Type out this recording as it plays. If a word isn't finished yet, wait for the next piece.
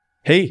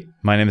Hey,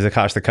 my name is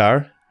Akash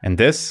Thakar, and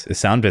this is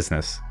Sound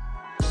Business.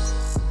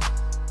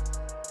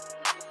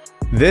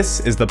 This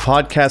is the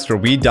podcast where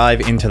we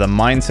dive into the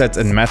mindsets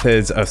and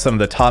methods of some of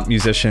the top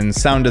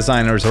musicians, sound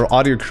designers, or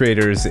audio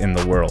creators in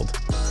the world.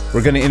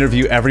 We're going to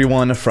interview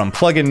everyone from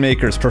plugin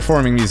makers,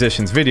 performing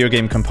musicians, video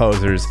game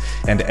composers,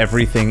 and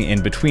everything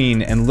in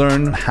between, and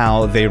learn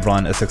how they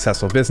run a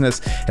successful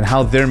business and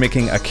how they're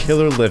making a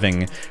killer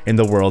living in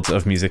the worlds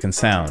of music and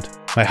sound.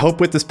 My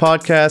hope with this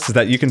podcast is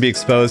that you can be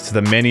exposed to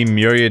the many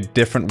myriad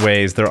different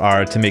ways there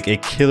are to make a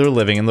killer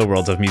living in the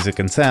worlds of music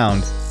and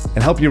sound,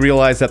 and help you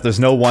realize that there's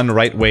no one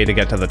right way to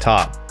get to the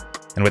top.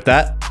 And with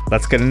that,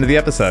 let's get into the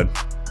episode.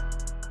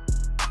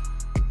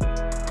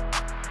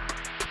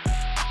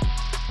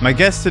 My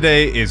guest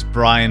today is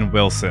Brian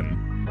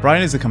Wilson.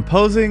 Brian is a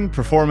composing,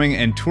 performing,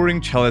 and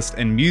touring cellist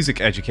and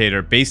music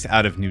educator based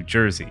out of New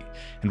Jersey.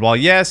 And while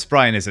yes,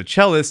 Brian is a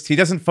cellist, he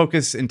doesn't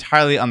focus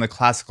entirely on the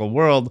classical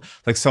world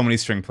like so many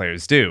string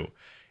players do.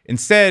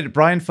 Instead,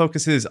 Brian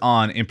focuses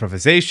on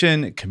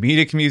improvisation,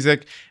 comedic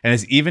music, and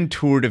has even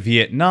toured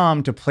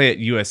Vietnam to play at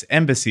US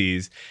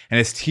embassies, and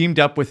has teamed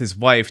up with his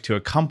wife to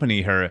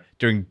accompany her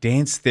during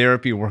dance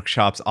therapy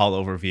workshops all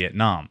over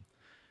Vietnam.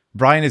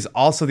 Brian is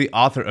also the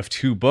author of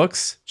 2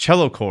 books,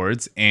 Cello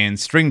Chords and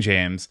String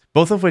Jams,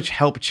 both of which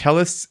help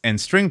cellists and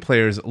string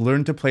players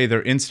learn to play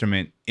their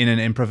instrument in an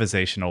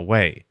improvisational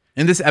way.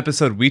 In this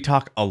episode, we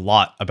talk a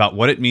lot about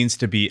what it means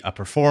to be a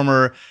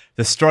performer,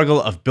 the struggle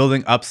of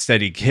building up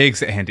steady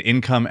gigs and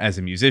income as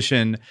a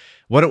musician,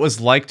 what it was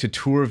like to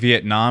tour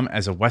Vietnam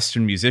as a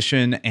Western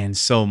musician, and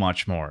so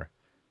much more.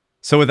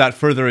 So without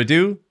further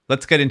ado,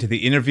 let's get into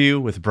the interview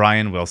with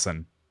Brian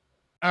Wilson.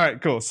 All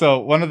right, cool. So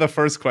one of the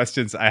first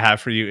questions I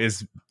have for you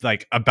is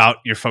about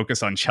your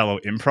focus on cello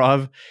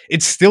improv.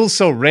 It's still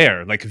so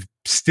rare.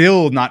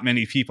 Still not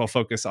many people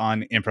focus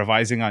on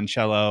improvising on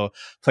cello,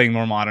 playing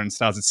more modern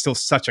styles. It's still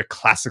such a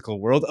classical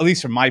world, at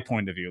least from my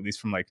point of view, at least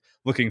from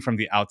looking from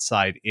the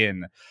outside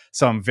in.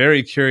 So I'm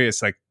very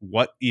curious,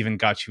 what even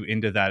got you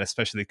into that,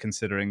 especially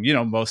considering,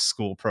 most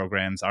school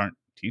programs aren't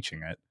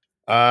teaching it.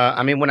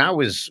 When I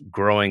was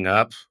growing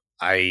up,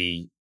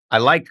 I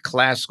like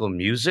classical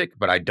music,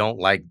 but I don't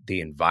like the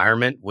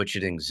environment which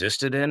it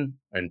existed in,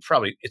 and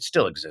probably it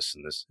still exists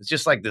in this. It's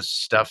just like this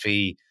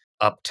stuffy,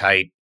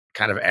 uptight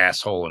kind of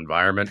asshole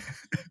environment,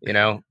 you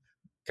know?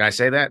 Can I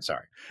say that?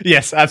 Sorry.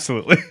 Yes,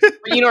 absolutely. But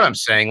you know what I'm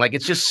saying?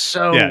 It's just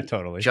so Yeah,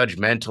 totally.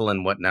 judgmental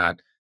and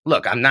whatnot.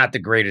 Look, I'm not the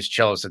greatest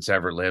cellist that's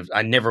ever lived.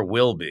 I never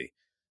will be.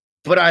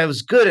 But I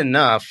was good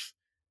enough,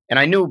 and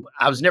I knew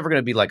I was never going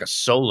to be like a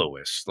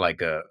soloist,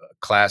 like a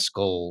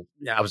classical.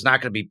 I was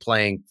not going to be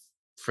playing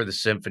for the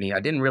symphony.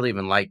 I didn't really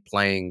even like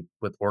playing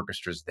with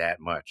orchestras that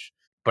much,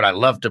 but I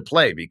loved to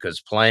play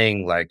because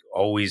playing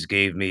always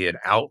gave me an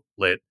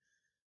outlet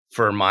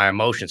for my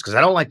emotions, because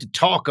I don't like to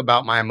talk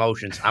about my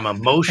emotions. I'm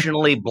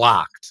emotionally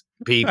blocked,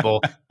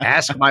 people.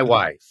 Ask my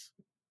wife.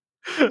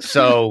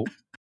 So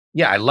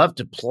yeah, I love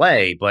to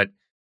play, but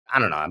I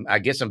don't know. I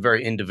guess I'm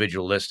very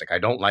individualistic. I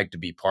don't like to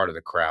be part of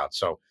the crowd.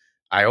 So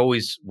I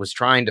always was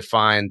trying to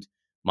find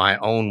my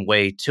own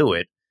way to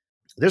it.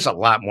 There's a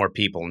lot more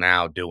people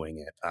now doing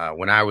it.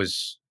 When I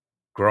was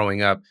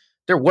growing up,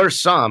 there were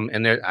some,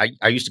 and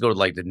I used to go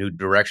to the New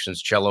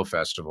Directions Cello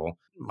Festival.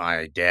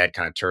 My dad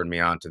kind of turned me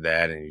on to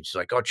that, and he's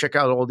like, "Oh, check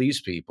out all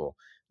these people,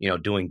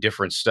 doing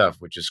different stuff,"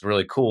 which is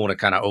really cool, and it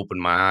kind of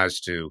opened my eyes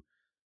to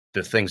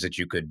the things that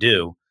you could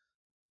do.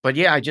 But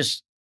yeah,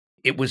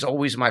 it was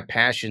always my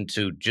passion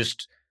to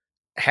just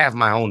have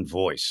my own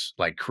voice,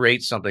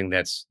 create something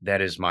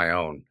that is my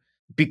own.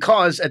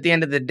 Because at the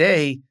end of the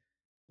day,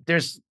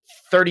 there's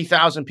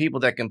 30,000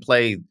 people that can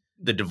play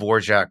the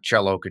Dvorak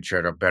cello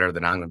concerto better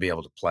than I'm going to be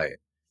able to play it.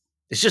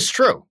 It's just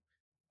true.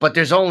 But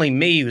there's only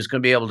me who's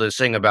going to be able to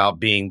sing about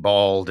being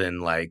bald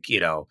and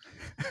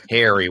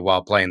hairy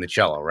while playing the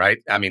cello, right?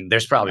 I mean,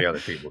 there's probably other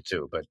people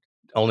too, but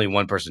only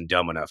one person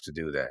dumb enough to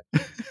do that.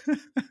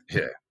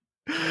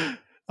 Yeah.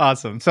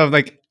 Awesome. So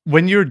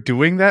when you're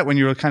doing that, when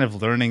you were kind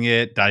of learning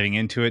it, diving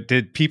into it,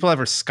 did people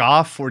ever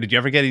scoff, or did you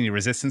ever get any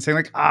resistance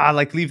saying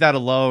leave that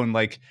alone,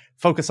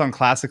 focus on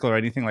classical or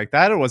anything like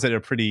that? Or was it a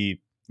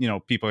pretty,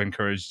 people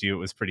encouraged you, it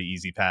was pretty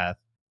easy path?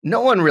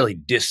 No one really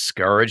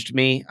discouraged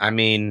me. I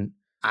mean,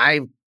 I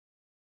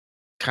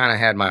kind of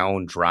had my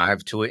own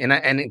drive to it.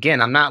 And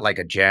again, I'm not like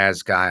a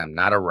jazz guy. I'm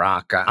not a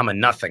rock guy. I'm a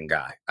nothing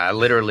guy. I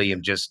literally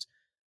am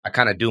I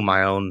kind of do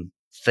my own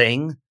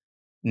thing.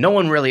 No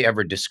one really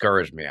ever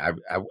discouraged me.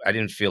 I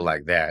didn't feel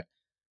like that.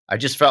 I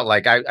just felt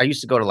like I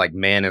used to go to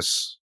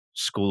Mannes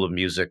School of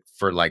Music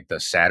for the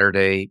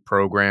Saturday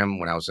program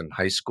when I was in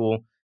high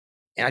school.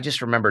 And I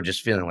just remember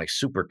just feeling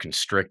super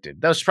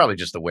constricted. That was probably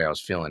just the way I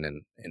was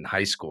feeling in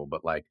high school.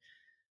 But I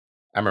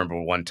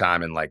remember one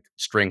time in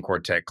string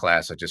quartet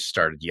class, I just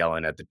started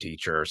yelling at the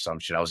teacher or some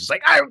shit. I was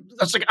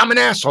just I'm an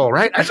asshole,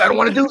 right? I don't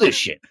want to do this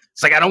shit.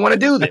 It's I don't want to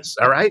do this.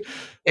 All right.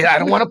 And I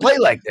don't want to play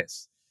like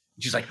this.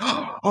 She's like,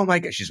 oh my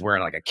God. She's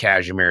wearing a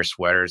cashmere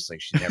sweater. It's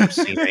she's never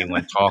seen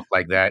anyone talk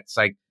like that. It's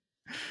I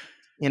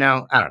don't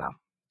know.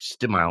 Just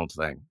did my own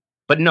thing.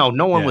 But no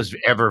one was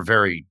ever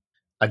very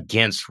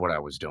against what I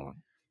was doing.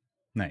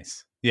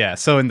 Nice. Yeah.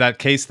 So in that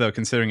case, though,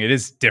 considering it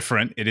is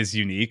different, it is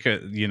unique.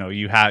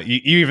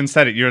 You even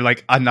said it. You're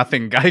like a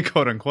nothing guy,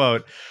 quote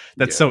unquote.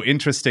 That's Yeah. so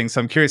interesting.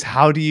 So I'm curious,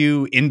 how do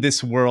you, in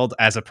this world,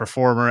 as a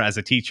performer, as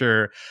a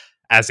teacher,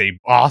 as a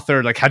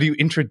author, like how do you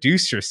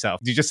introduce yourself?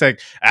 Do you just say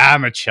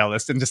I'm a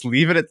cellist and just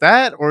leave it at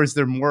that, or is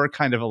there more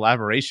kind of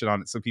elaboration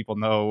on it so people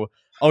know?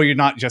 Oh, you're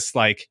not just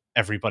like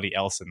everybody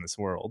else in this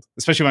world,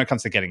 especially when it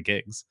comes to getting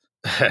gigs.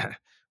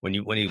 When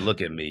you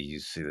look at me, you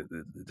see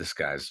that this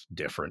guy's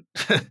different.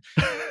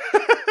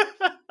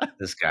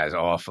 This guy's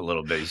off a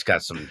little bit. He's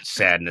got some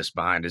sadness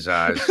behind his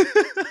eyes.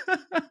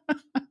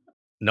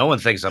 No one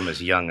thinks I'm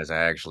as young as I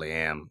actually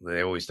am.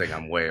 They always think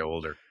I'm way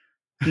older.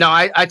 No,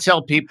 I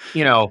tell people,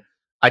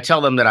 I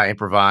tell them that I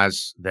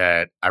improvise,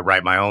 that I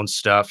write my own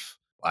stuff.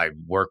 I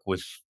work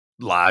with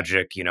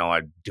Logic,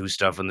 I do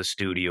stuff in the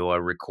studio, I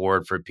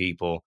record for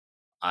people.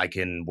 I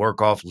can work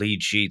off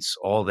lead sheets,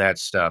 all that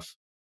stuff.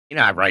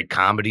 I write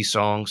comedy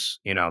songs,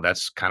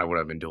 that's kind of what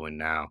I've been doing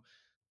now.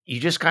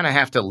 You just kind of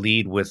have to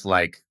lead with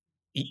like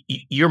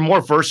you're more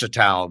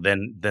versatile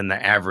than the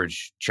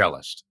average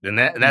cellist. And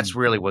Hmm, that's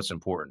really what's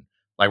important.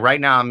 Like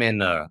right now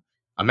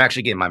I'm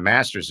actually getting my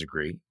master's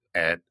degree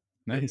at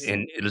nice.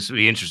 and this will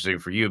be interesting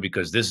for you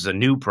because this is a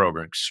new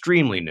program,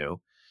 extremely new.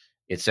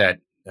 It's at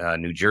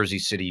New Jersey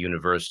City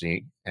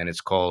University, and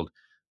it's called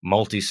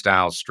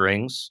Multi-Style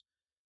Strings.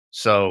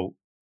 So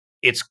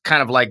it's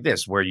kind of like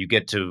this, where you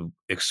get to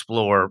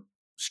explore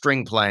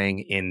string playing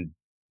in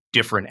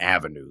different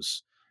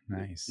avenues,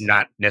 Nice.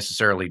 not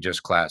necessarily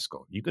just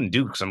classical. You can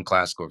do some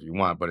classical if you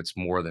want, but it's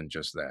more than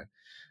just that.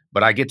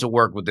 But I get to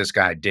work with this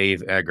guy,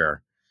 Dave Eggar,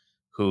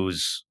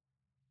 who's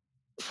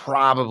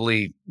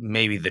probably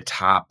maybe the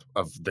top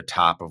of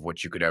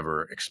what you could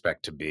ever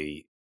expect to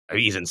be. I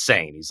mean, he's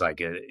insane. He's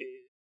like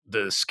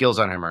the skills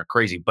on him are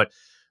crazy, but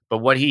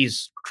what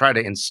he's tried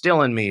to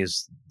instill in me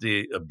is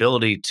the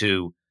ability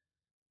to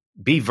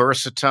be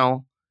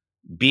versatile,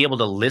 be able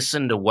to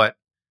listen to what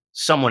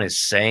someone is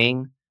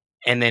saying,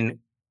 and then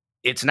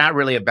it's not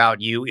really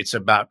about you. It's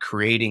about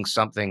creating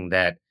something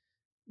that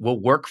will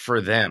work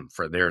for them,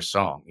 for their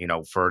song,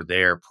 for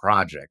their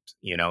project.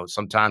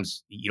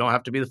 Sometimes you don't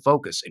have to be the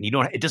focus, and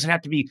it doesn't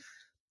have to be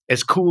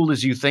as cool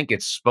as you think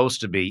it's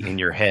supposed to be in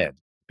your head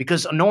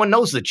because no one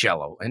knows the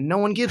cello and no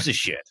one gives a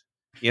shit.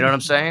 You know what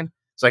I'm saying?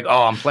 It's like,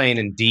 oh, I'm playing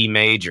in D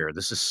major.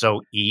 This is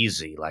so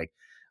easy. Like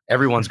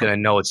everyone's going to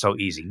know it's so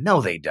easy.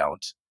 No, they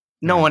don't.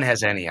 No Right. one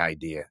has any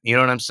idea. You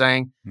know what I'm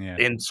saying? Yeah.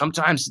 And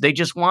sometimes they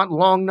just want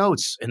long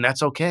notes and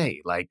that's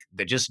okay. Like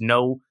they just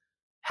know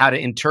how to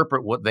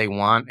interpret what they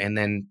want. And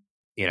then,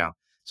 you know,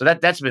 so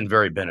that's been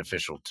very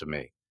beneficial to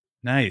me.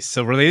 Nice.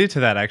 So related to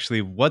that,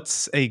 actually,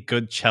 what's a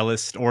good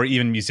cellist or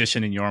even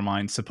musician in your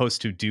mind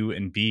supposed to do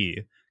and be?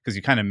 Because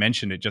you kind of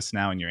mentioned it just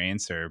now in your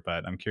answer,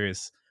 but I'm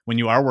curious when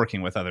you are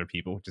working with other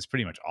people, which is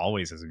pretty much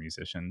always as a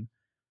musician,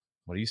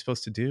 what are you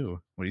supposed to do?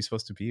 What are you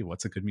supposed to be?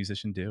 What's a good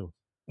musician do?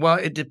 Well,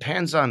 it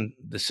depends on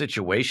the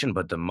situation,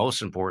 but the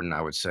most important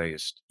I would say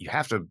is you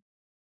have to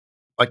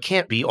it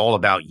can't be all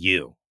about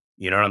you.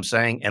 You know what I'm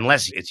saying?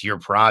 Unless it's your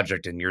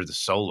project and you're the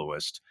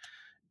soloist.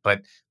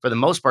 But for the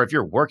most part, if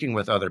you're working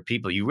with other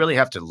people, you really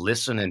have to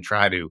listen and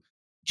try to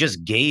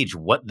just gauge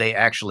what they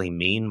actually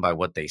mean by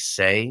what they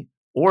say,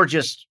 or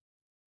just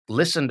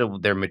listen to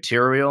their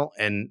material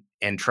and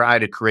try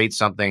to create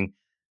something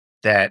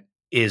that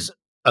is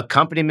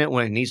accompaniment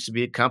when it needs to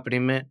be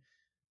accompaniment,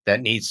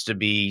 that needs to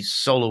be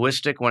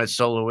soloistic when it's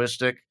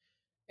soloistic.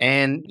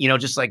 And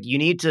just like you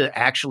need to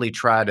actually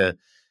try to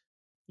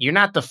you're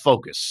not the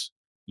focus.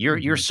 You're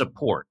Hmm.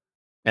 support.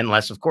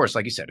 Unless, of course,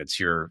 like you said, it's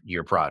your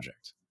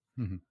project.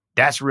 Hmm.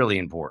 That's really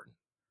important.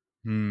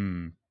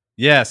 Hmm.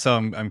 Yeah. So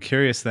I'm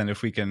curious then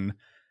if we can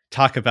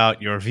talk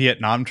about your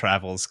Vietnam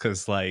travels,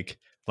 because like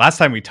last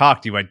time we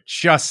talked, you had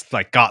just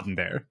like gotten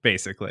there,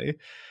 basically.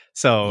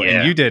 So, and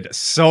Yeah. you did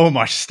so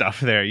much stuff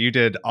there. You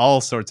did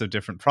all sorts of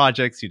different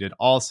projects. You did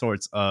all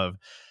sorts of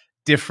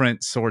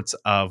different sorts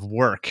of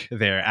work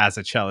there as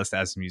a cellist,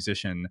 as a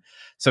musician.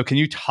 So, can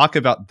you talk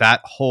about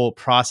that whole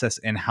process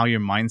and how your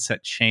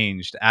mindset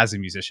changed as a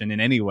musician in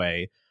any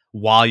way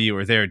while you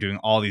were there doing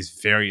all these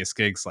various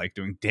gigs, like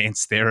doing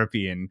dance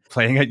therapy and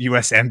playing at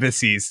US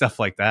embassies, stuff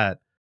like that?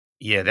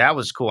 Yeah, that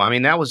was cool. I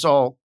mean, that was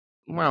all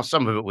well,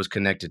 some of it was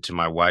connected to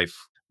my wife,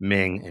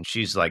 Ming, and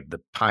she's like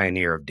the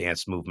pioneer of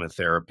dance movement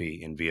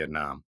therapy in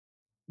Vietnam.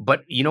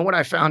 But you know what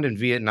I found in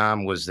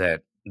Vietnam was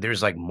that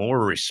there's like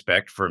more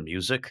respect for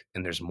music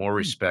and there's more Hmm.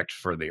 respect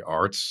for the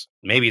arts.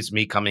 Maybe it's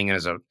me coming in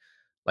as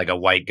a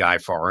white guy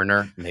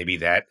foreigner. Maybe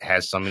that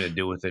has something to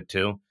do with it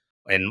too.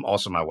 And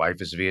also my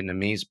wife is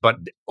Vietnamese, but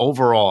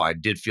overall I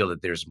did feel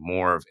that there's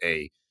more of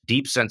a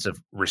deep sense of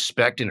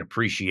respect and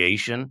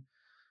appreciation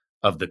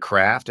of the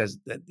craft as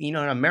that, in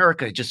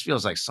America it just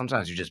feels like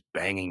sometimes you're just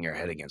banging your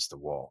head against the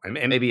wall. And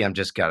maybe I'm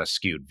just got a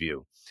skewed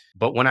view.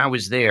 But when I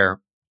was there,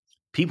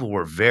 people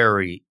were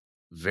very,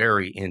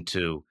 very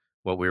into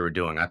what we were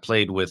doing. I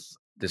played with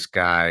this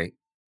guy,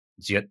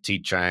 Jiet T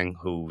Chang,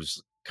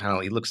 who's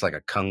he looks like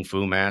a kung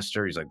fu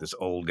master. He's like this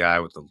old guy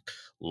with a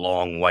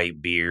long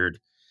white beard.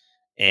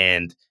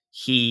 And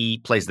He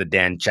plays the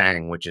Dan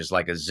Chang, which is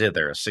like a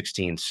zither, a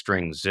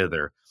 16-string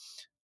zither.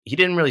 He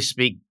didn't really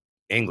speak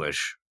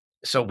English,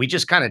 so we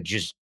just kinda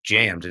just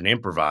jammed and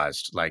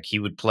improvised. Like, he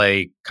would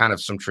play kind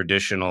of some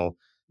traditional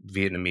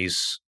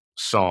Vietnamese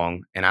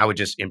song, and I would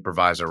just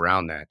improvise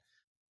around that,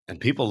 and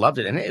people loved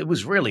it, and it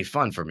was really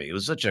fun for me. It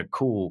was such a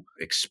cool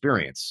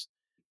experience.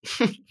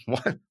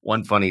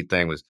 One funny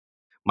thing was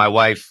my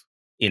wife,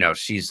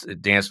 she's a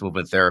dance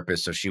movement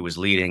therapist, so she was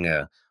leading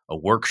a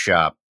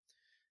workshop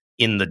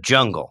in the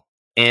jungle,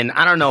 and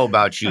I don't know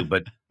about you,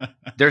 but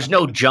there's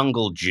no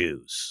jungle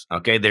Jews,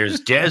 okay? There's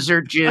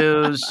desert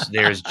Jews,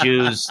 there's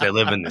Jews that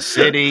live in the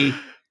city,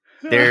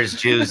 there's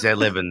Jews that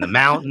live in the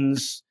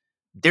mountains.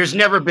 There's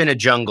never been a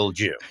jungle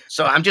Jew.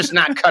 So I'm just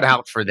not cut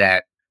out for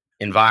that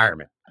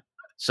environment.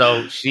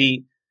 So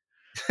she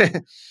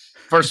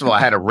first of all, I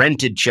had a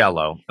rented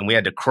cello and we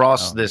had to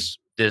cross Oh, man.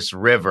 this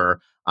river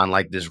on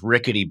like this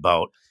rickety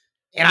boat.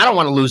 And I don't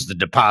want to lose the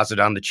deposit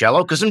on the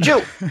cello because I'm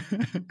Jew.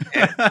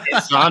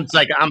 And so I'm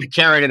like, I'm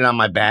carrying it on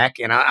my back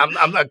and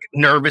I'm like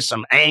nervous.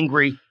 I'm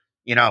angry.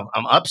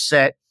 I'm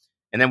upset.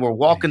 And then we're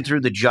walking Man.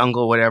 through the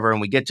jungle, whatever.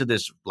 And we get to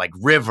this like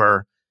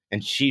river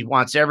and she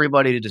wants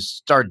everybody to just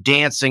start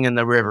dancing in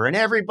the river. And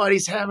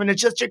everybody's having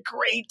such a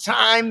great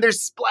time. They're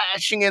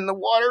splashing in the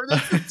water.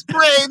 This is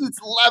great. It's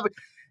lovely.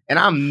 And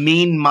I'm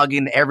mean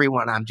mugging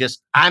everyone. I'm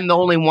the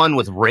only one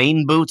with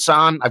rain boots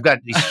on. I've got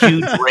these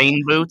huge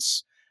rain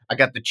boots. I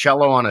got the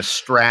cello on a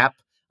strap.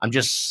 I'm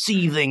just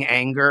seething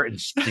anger. And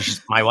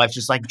my wife's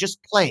just like,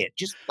 just play it.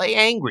 Just play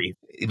angry.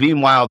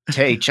 Meanwhile,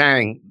 Tay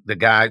Chang,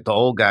 the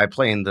old guy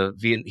playing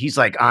he's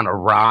like on a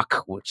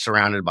rock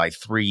surrounded by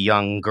three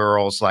young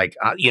girls, like,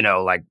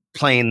 like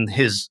playing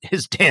his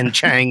Dan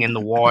Chang in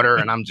the water.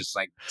 And I'm just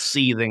like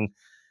seething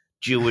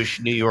Jewish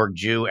New York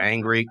Jew,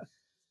 angry.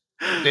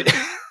 But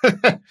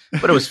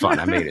it was fun.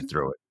 I made it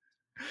through it.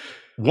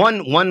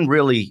 One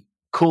really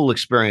cool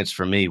experience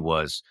for me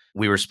was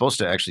we were supposed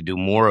to actually do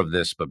more of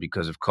this, but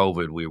because of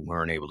COVID, we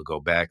weren't able to go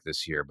back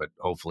this year, but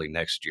hopefully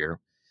next year.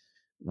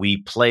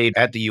 We played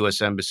at the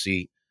US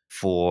Embassy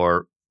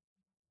for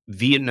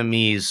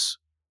Vietnamese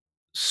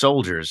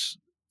soldiers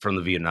from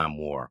the Vietnam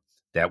War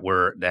that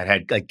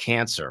had like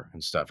cancer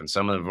and stuff, and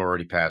some of them have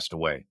already passed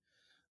away.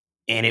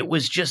 And it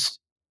was just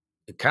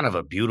kind of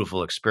a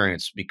beautiful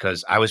experience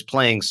because I was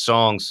playing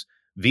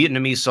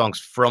Vietnamese songs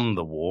from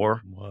the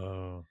war.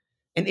 Whoa.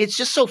 And it's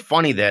just so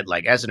funny that,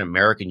 like, as an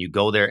American, you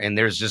go there and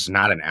there's just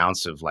not an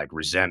ounce of like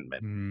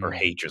resentment or Mm.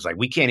 hatred. It's like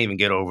we can't even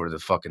get over the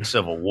fucking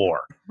Civil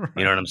War. You know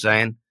Right. what I'm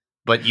saying?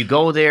 But you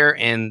go there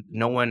and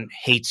no one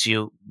hates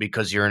you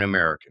because you're an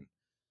American.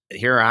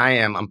 Here I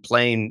am. I'm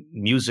playing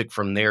music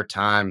from their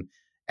time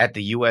at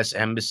the U.S.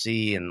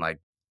 Embassy, and like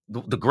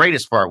the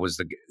greatest part was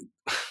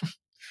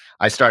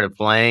I started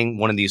playing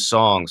one of these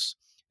songs,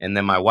 and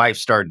then my wife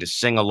started to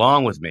sing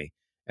along with me.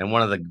 And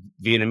one of the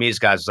Vietnamese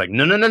guys was like,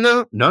 "No, no, no,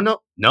 no, no, no,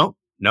 no,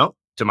 no,"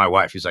 to my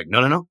wife. He's like,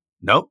 "No, no, no,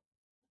 no,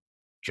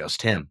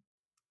 just him,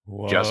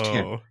 just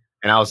him." Whoa.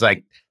 And I was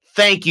like,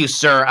 "Thank you,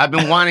 sir. I've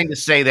been wanting to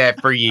say that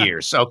for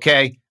years.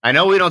 Okay, I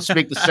know we don't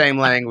speak the same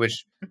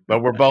language,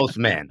 but we're both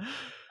men."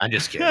 I'm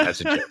just kidding.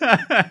 That's a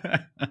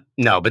joke.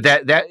 No, but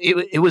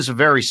it was a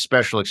very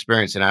special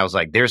experience, and I was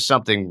like, "There's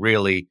something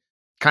really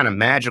kind of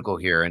magical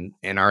here."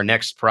 And our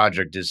next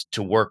project is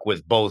to work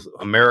with both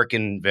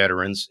American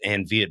veterans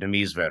and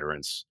Vietnamese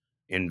veterans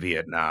in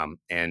Vietnam,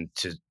 and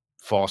to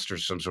foster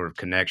some sort of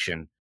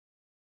connection.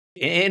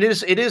 It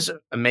is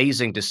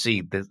amazing to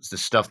see the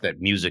stuff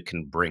that music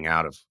can bring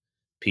out of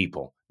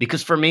people.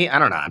 Because for me, I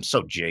don't know, I'm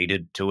so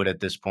jaded to it at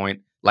this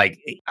point. Like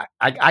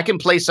I can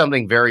play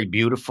something very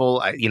beautiful,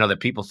 that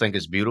people think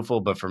is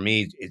beautiful, but for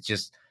me, it's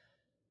just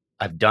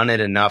I've done it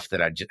enough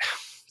that I just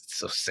it's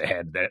so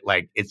sad that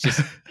like it's just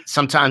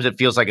sometimes it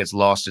feels like it's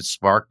lost its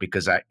spark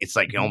because it's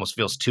like it Mhm. almost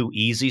feels too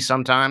easy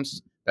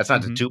sometimes. That's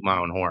not to Mhm. toot my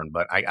own horn,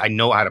 but I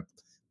know how to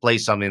play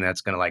something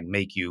that's gonna like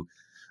make you,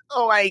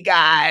 oh my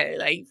God,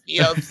 like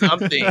feel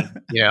something.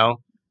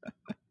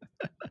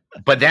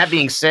 But that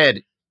being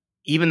said,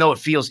 even though it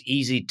feels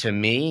easy to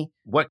me,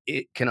 what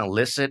it can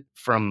elicit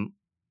from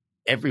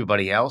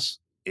everybody else,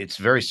 it's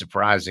very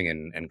surprising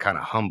and kind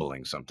of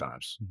humbling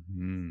sometimes.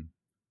 Mhm.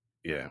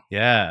 Yeah.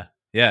 Yeah.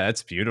 Yeah,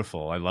 that's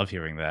beautiful. I love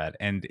hearing that.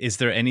 And is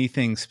there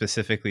anything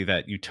specifically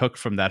that you took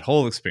from that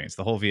whole experience,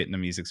 the whole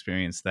Vietnamese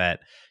experience that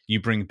you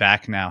bring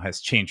back now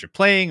has changed your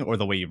playing or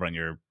the way you run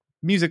your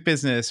music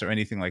business or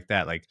anything like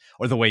that? Like,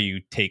 or the way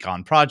you take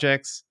on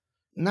projects?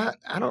 Not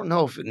I don't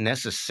know if it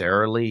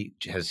necessarily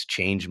has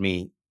changed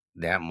me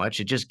that much.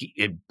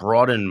 It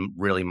broadened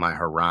really my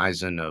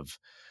horizon of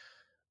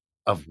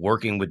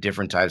working with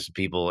different types of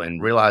people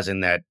and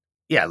realizing that,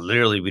 yeah,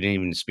 literally we didn't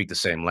even speak the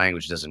same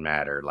language, doesn't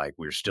matter. Like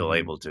we're still Mhm.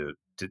 able to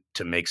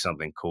make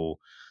something cool.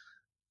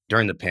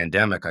 During the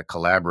pandemic, I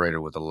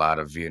collaborated with a lot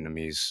of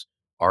Vietnamese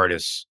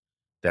artists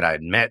that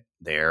I'd met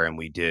there, and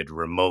we did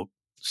remote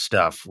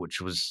stuff,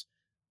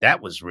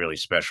 that was really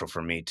special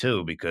for me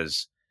too,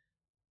 because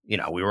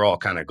we were all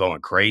kind of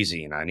going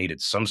crazy and I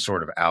needed some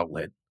sort of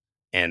outlet.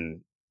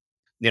 And,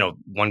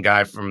 one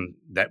guy from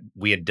that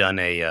we had done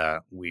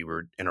we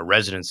were in a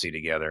residency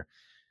together,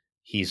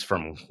 He's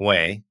from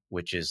Hue,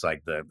 which is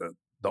like the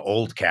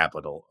old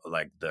capital,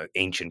 like the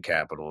ancient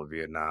capital of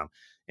Vietnam,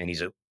 and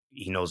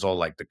he knows all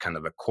like the kind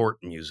of the court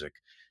music.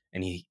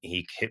 And he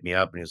hit me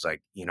up and he was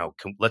like,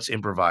 let's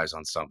improvise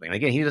on something. And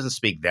again, he doesn't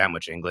speak that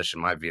much English,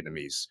 and my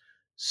Vietnamese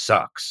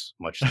sucks,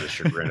 much to the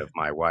chagrin of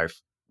my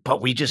wife.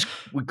 But we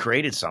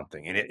created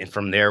something, and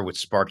from there, it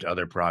sparked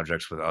other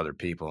projects with other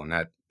people, and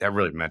that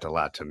really meant a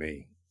lot to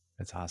me.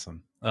 That's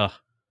awesome. Oh,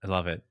 I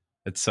love it.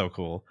 It's so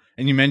cool.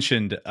 And you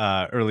mentioned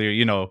earlier,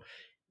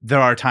 there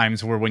are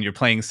times where when you're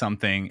playing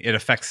something, it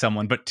affects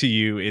someone, but to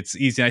you, it's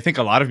easy. And I think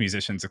a lot of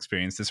musicians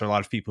experience this, or a lot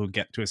of people who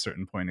get to a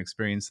certain point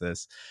experience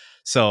this.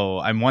 So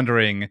I'm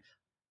wondering,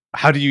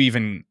 how do you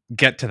even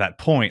get to that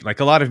point? Like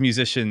a lot of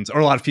musicians, or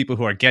a lot of people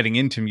who are getting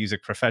into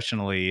music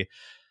professionally,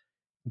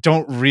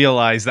 don't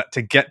realize that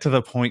to get to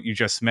the point you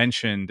just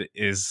mentioned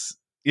is,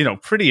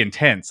 pretty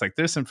intense. Like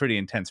there's some pretty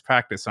intense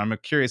practice. So I'm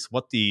curious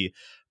what the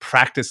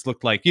practice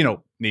looked like,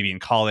 maybe in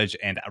college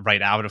and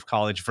right out of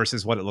college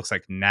versus what it looks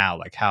like now,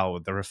 like how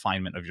the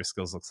refinement of your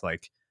skills looks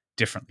like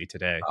differently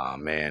today. Oh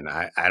man,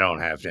 I don't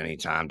have any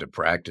time to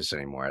practice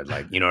anymore. I'd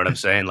like, you know what I'm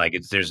saying? Like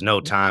there's no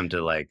time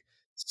to like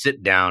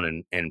sit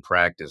down and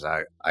practice.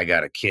 I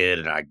got a kid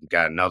and I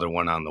got another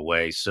one on the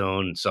way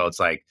soon. So it's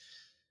like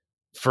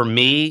for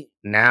me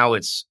now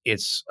it's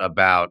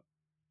about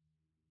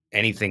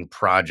anything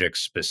project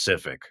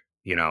specific.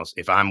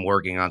 If I'm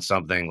working on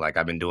something like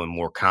I've been doing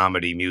more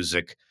comedy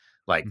music,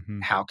 like Hmm.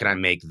 how can I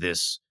make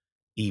this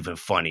even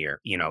funnier?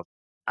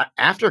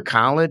 After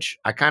college,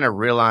 I kind of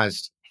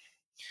realized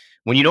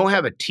when you don't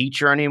have a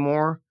teacher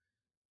anymore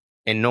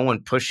and no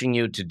one pushing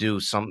you to do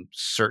some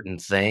certain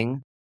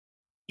thing,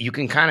 you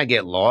can kind of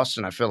get lost.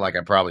 And I feel like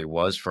I probably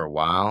was for a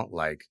while.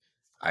 Like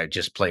I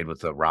just played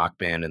with a rock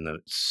band in the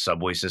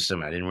subway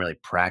system. I didn't really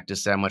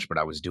practice that much, but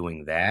I was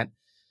doing that.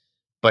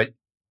 But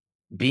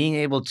being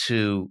able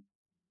to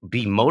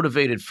be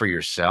motivated for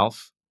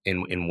yourself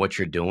in what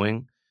you're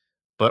doing,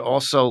 but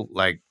also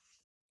like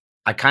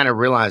I kind of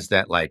realized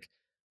that like,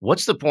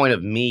 what's the point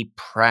of me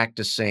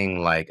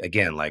practicing like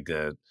again, like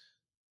the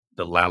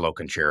Lalo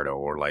Concerto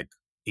or like,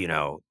 you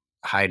know,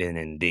 Haydn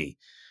in D.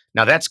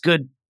 Now that's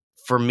good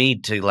for me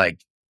to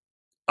like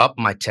up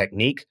my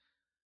technique,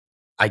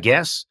 I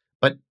guess.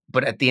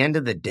 But at the end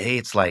of the day,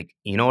 it's like,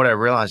 you know what I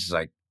realized is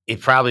like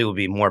it probably would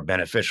be more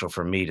beneficial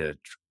for me to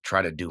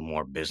try to do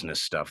more business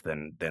stuff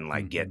than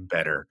like Hmm. get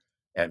better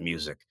at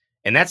music.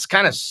 And that's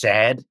kind of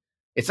sad.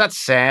 It's not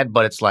sad,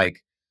 but it's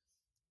like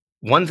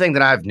one thing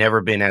that I've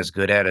never been as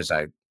good at as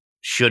I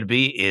should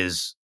be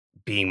is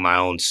being my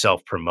own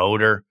self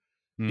promoter,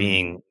 Mm.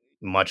 being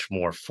much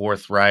more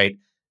forthright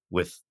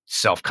with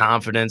self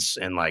confidence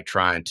and like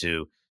trying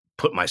to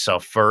put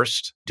myself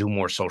first, do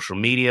more social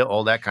media,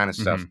 all that kind of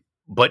stuff. Hmm.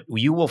 But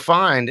you will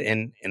find,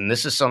 and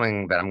this is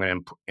something that I'm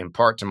going to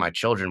impart to my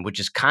children, which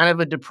is kind of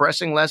a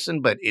depressing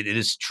lesson, but it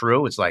is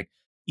true. It's like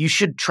you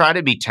should try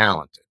to be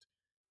talented,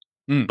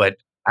 Mm. but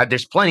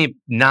there's plenty of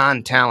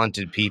non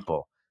talented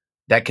people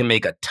that can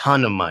make a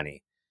ton of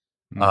money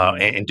Hmm.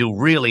 and do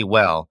really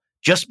well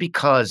just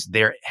because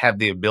they have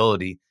the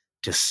ability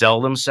to sell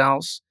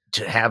themselves,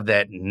 to have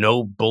that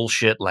no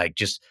bullshit, like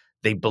just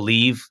they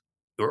believe,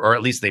 or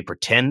at least they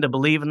pretend to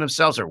believe in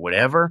themselves or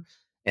whatever.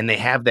 And they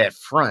have that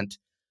front.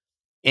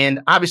 And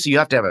obviously, you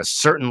have to have a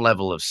certain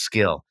level of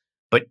skill,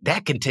 but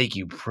that can take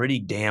you pretty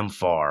damn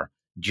far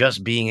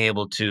just being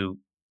able to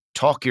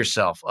talk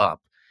yourself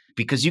up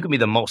because you can be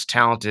the most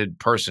talented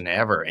person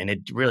ever. And it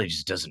really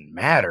just doesn't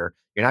matter.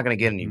 You're not going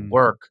to get any Hmm.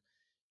 work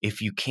if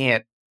you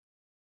can't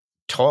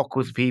talk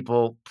with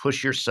people,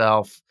 push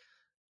yourself,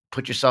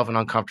 put yourself in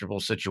uncomfortable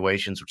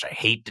situations, which I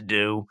hate to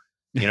do.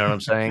 You know what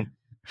I'm saying?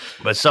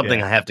 But it's something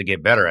Yeah. I have to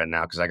get better at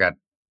now because I got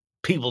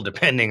people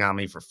depending on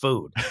me for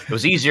food. It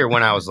was easier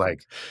when I was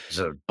like just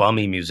a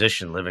bummy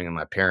musician living in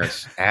my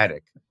parents'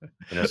 attic.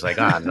 And it's like,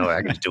 ah, no,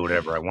 I can just do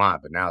whatever I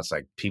want. But now it's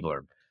like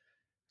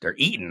they're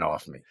eating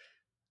off me.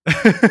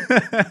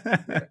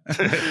 Yeah.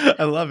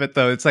 I love it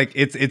though. It's like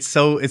it's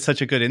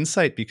such a good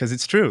insight because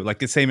it's true. Like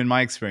the same in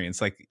my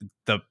experience. Like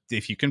the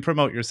if you can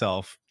promote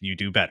yourself, you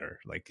do better.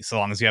 Like so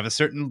long as you have a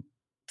certain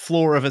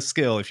floor of a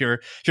skill. If you're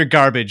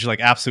garbage, like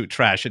absolute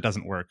trash, it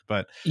doesn't work.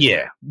 But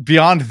Yeah.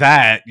 beyond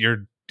that,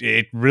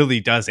 it really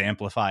does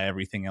amplify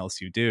everything else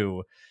you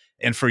do.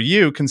 And for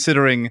you,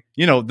 considering,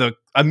 the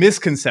a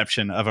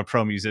misconception of a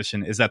pro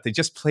musician is that they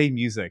just play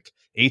music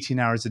 18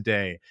 hours a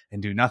day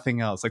and do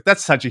nothing else. Like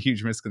that's such a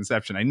huge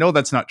misconception. I know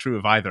that's not true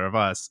of either of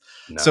us.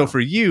 So No.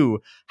 for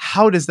you,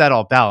 how does that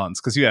all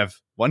balance? Because you have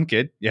one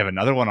kid, you have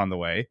another one on the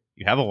way,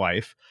 you have a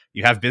wife,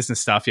 you have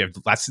business stuff, you have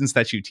lessons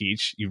that you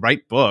teach, you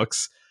write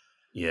books.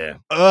 Yeah.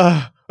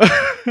 Ugh.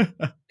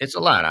 It's a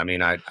lot. I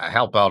mean, I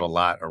help out a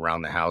lot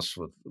around the house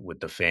with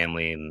the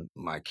family and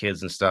my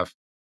kids and stuff.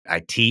 I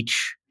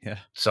teach. Yeah.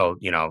 So,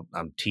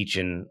 I'm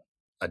teaching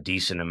a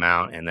decent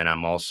amount and then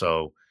I'm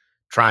also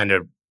trying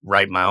to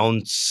write my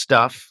own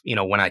stuff,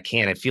 when I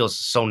can. It feels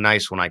so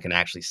nice when I can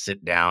actually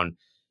sit down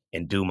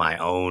and do my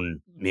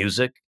own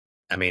music.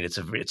 I mean,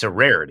 it's a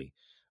rarity.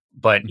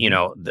 But,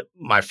 Hmm.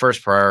 my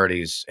first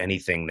priority is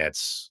anything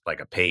that's like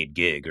a paid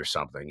gig or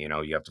something,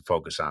 you have to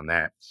focus on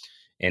that.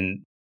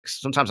 And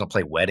sometimes I'll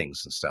play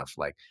weddings and stuff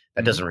like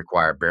that Hmm. doesn't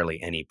require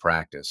barely any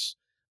practice.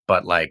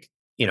 But like,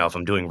 if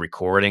I'm doing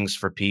recordings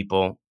for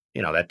people,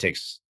 that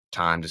takes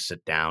time to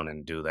sit down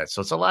and do that.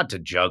 So it's a lot to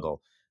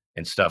juggle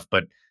and stuff.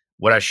 But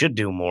what I should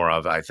do more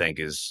of, I think,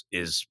 is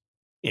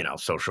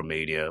social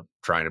media,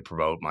 trying to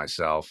promote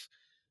myself,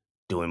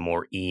 doing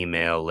more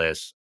email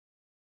lists.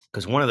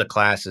 Because one of the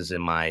classes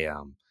in my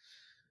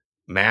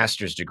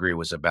master's degree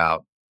was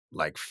about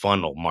like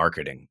funnel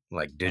marketing,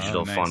 like Oh,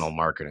 digital funnel nice.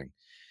 marketing.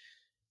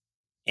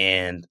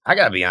 And I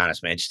gotta be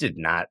honest, man, it just did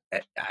not.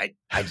 I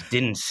just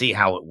didn't see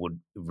how it would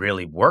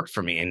really work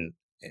for me. And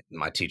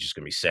my teacher's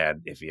gonna be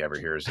sad if he ever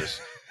hears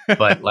this,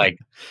 but like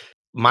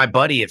my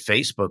buddy at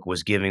Facebook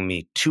was giving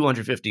me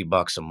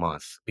 $250 a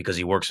month because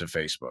he works at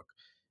Facebook,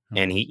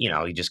 and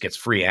Oh. he just gets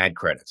free ad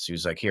credits. He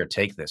was like, "Here,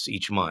 take this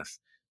each month."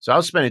 So I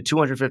was spending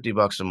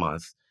 $250 a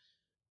month,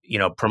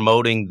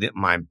 promoting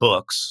my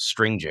books,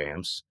 String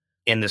Jams,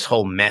 and this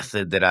whole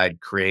method that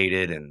I'd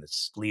created, and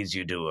this leads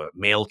you to a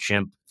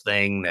Mailchimp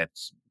thing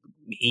that's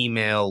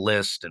email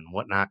list and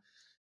whatnot.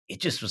 It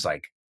just was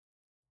like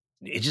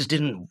it just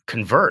didn't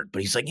convert.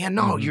 But he's like, "Yeah,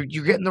 no, Hmm.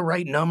 you're getting the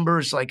right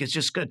numbers. Like, it's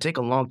just gonna take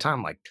a long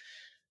time." Like,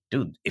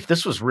 dude, if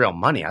this was real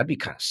money, I'd be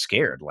kind of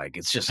scared. Like,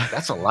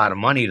 that's a lot of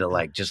money to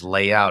like just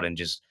lay out and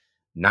just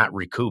not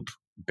recoup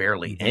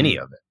barely any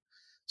Hmm. of it.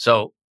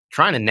 So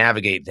trying to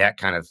navigate that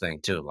kind of thing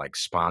too, like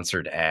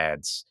sponsored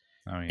ads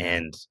Oh,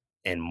 yeah.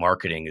 and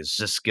marketing is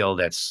a skill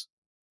that's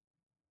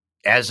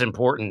as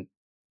important,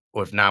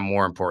 or if not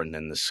more important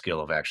than the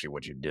skill of actually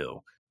what you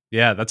do.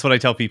 Yeah, that's what I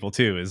tell people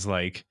too, is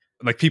like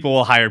people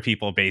will hire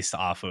people based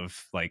off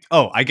of like,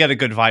 "Oh, I get a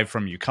good vibe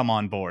from you. Come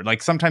on board."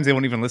 Like sometimes they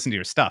won't even listen to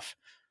your stuff.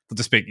 They'll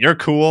just be, "You're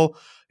cool."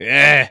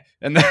 Yeah.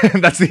 And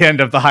then that's the end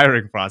of the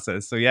hiring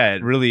process. So yeah,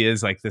 it really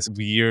is like this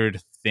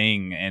weird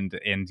thing, and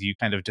you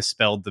kind of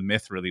dispelled the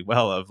myth really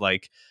well of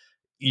like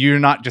you're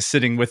not just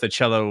sitting with a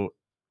cello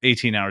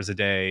 18 hours a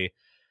day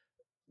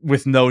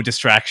with no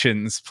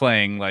distractions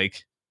playing.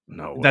 Like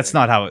No that's way.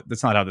 not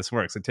how this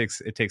works. It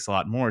takes a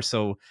lot more.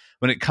 So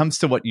when it comes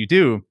to what you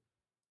do,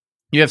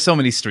 you have so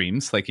many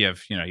streams. Like you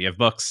have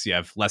books, you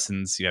have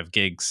lessons, you have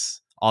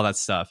gigs, all that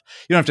stuff.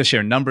 You don't have to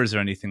share numbers or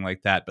anything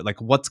like that, but like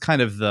what's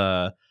kind of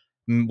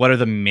what are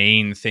the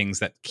main things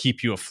that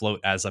keep you afloat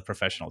as a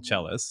professional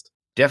cellist?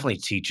 Definitely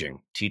teaching.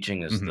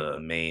 Teaching is Hmm. the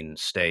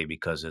mainstay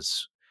because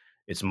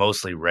it's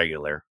mostly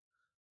regular.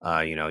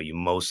 You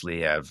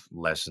mostly have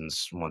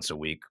lessons once a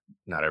week.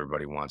 Not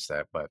everybody wants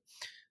that, but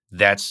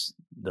that's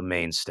the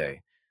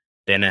mainstay.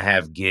 Then I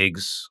have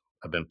gigs.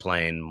 I've been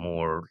playing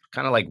more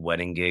kind of like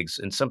wedding gigs,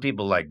 and some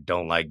people like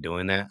don't like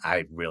doing that.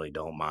 I really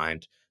don't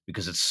mind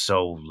because it's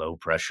so low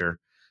pressure.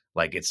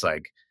 Like it's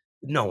like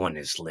no one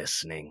is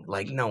listening.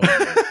 Like no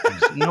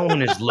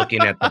one is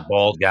looking at the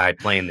bald guy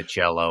playing the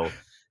cello.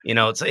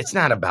 It's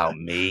not about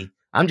me.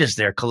 I'm just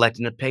there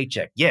collecting a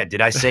paycheck. Yeah,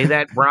 did I say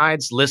that,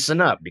 brides? Listen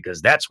up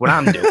because that's what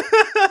I'm doing.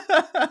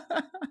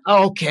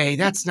 Okay,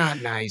 that's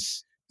not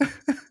nice.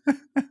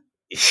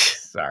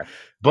 Sorry.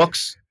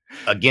 Books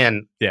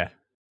again, Yeah.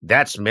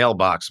 that's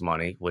mailbox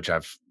money, which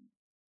I've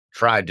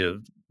tried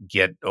to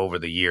get over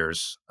the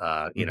years,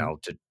 Hmm.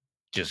 to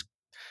just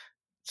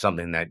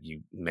something that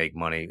you make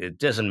money. It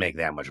doesn't make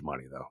that much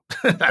money though.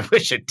 I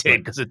wish it did Right.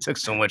 because it took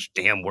so much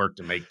damn work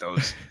to make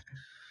those.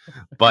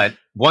 But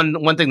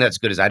one thing that's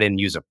good is I didn't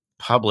use a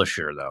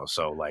publisher though.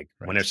 So like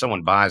whenever Right.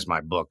 someone buys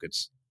my book,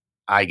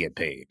 I get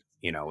paid.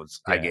 I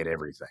Yeah. get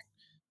everything.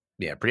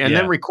 Yeah, and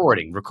then Yeah.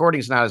 recording.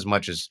 Recording's not as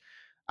much as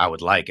I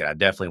would like it. I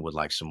definitely would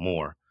like some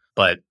more,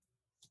 but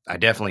I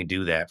definitely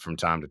do that from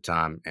time to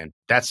time, and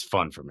that's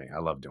fun for me. I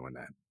love doing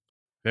that.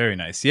 Very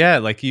nice. Yeah,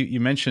 like you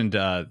mentioned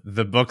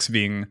the books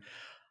being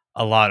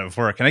a lot of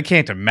work, and I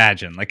can't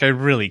imagine, like I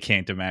really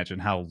can't imagine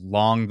how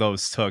long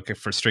those took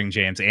for string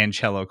jams and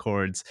cello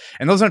chords.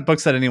 And those aren't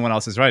books that anyone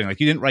else is writing. Like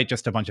you didn't write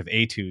just a bunch of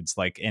etudes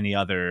like any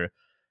other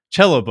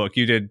cello book.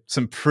 You did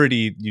some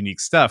pretty unique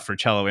stuff for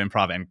cello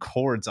improv and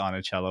chords on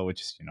a cello,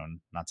 which is,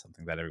 not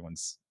something that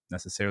everyone's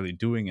necessarily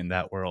doing in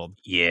that world.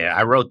 Yeah,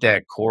 I wrote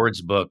that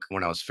chords book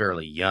when I was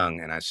fairly young,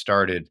 and I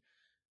started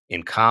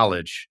in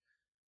college,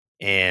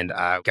 and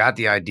I got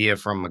the idea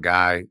from a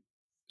guy.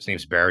 His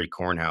name's Barry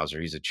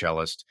Kornhauser. He's a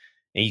cellist,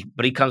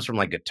 but he comes from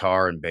like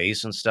guitar and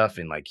bass and stuff,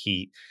 and like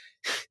he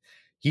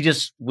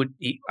just would.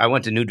 I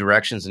went to New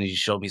Directions, and he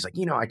just showed me. He's like,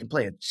 I can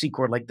play a C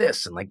chord like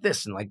this and like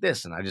this and like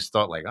this, and I just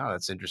thought like, oh,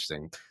 that's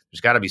interesting. There's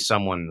got to be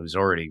someone who's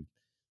already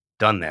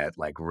done that,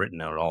 like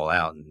written it all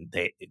out, and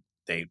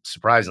they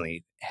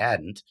surprisingly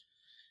hadn't.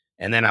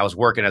 And then I was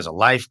working as a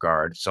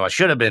lifeguard, so I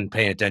should have been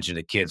paying attention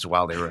to kids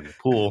while they were in the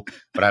pool,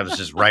 but I was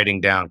just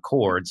writing down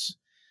chords,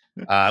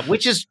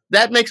 which is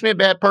that makes me a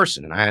bad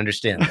person, and I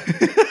understand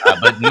that.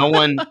 But no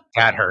one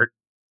got hurt,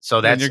 so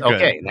Then that's you're good.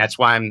 okay. And that's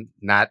why I'm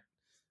not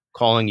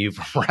calling you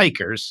from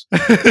Rikers.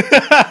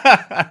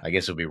 I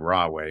guess it would be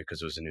Rahway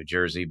because it was in New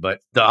Jersey. But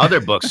the other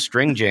books,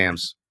 String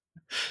Jams,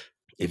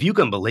 if you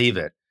can believe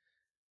it,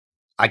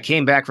 I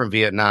came back from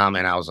Vietnam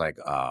and I was like,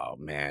 "Oh,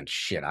 man,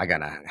 shit, I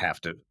gotta have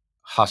to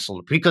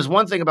hustle." Because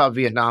one thing about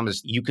Vietnam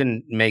is you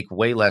can make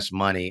way less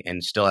money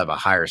and still have a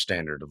higher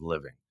standard of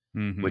living,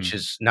 which Mhm.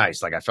 is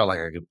nice. Like, I felt like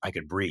I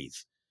could breathe.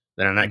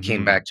 Then when I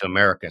came Mhm. back to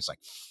America, it's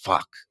like,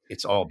 "Fuck."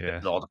 It's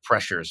Yeah. all the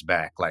pressure is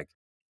back. Like,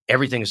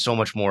 everything is so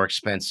much more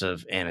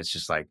expensive, and it's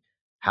just like,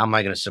 how am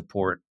I gonna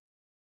support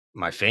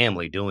my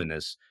family doing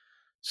this?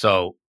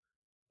 So,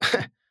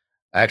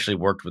 I actually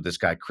worked with this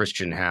guy,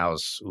 Christian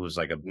House, who was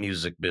like a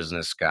music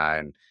business guy,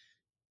 and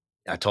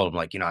I told him,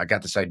 like, "I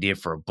got this idea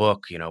for a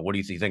book, what do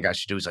you think I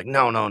should do?" He's like,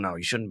 "No, no, no,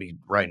 you shouldn't be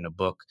writing a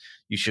book.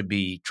 You should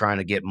be trying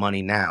to get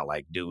money now,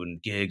 like doing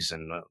gigs."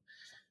 And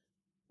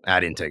I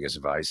didn't take his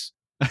advice.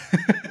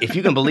 If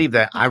you can believe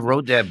that, I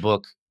wrote that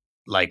book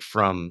like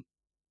from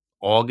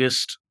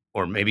August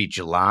or maybe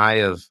July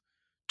of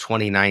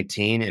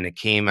 2019, and it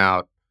came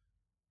out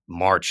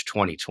March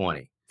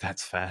 2020.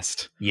 That's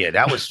fast. Yeah,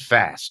 that was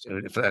fast.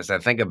 As I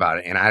think about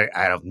it, and I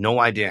have no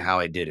idea how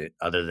I did it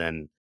other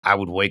than I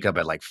would wake up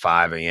at like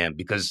 5 a.m.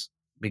 because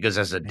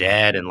as a Yeah.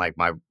 dad and like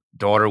my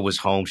daughter was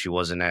home, she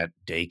wasn't at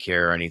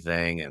daycare or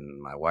anything,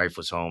 and my wife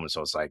was home, and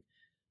so it's like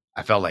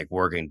I felt like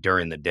working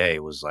during the day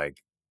was like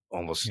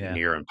almost Yeah.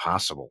 near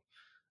impossible.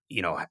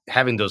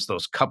 Having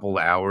those couple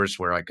hours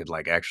where I could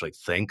like actually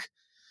think,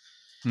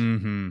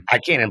 Mhm. I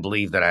can't even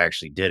believe that I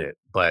actually did it.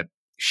 But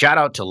shout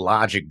out to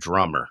Logic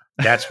Drummer.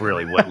 That's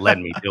really what led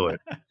me to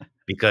it.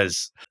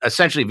 Because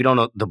essentially, if you don't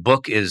know, the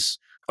book is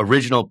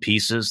original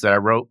pieces that I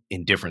wrote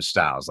in different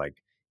styles, like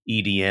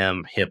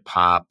EDM, hip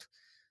hop,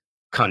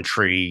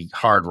 country,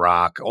 hard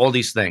rock, all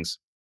these things.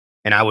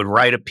 And I would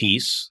write a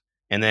piece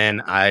and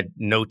then I'd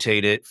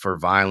notate it for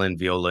violin,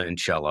 viola, and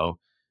cello.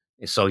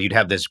 And so you'd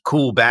have this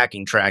cool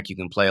backing track you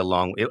can play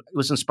along. It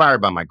was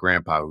inspired by my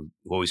grandpa who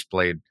always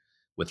played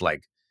with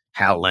like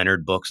Hal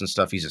Leonard books and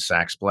stuff. He's a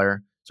sax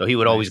player. So he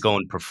would always Nice. go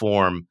and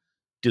perform,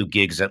 do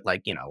gigs at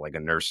like a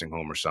nursing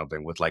home or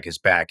something with like his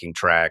backing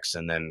tracks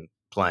and then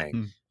playing.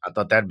 Mm. I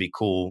thought that'd be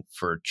cool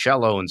for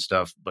cello and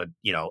stuff, but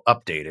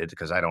updated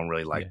because I don't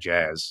really like Yeah.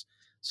 jazz.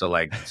 So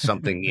like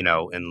something, in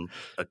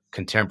a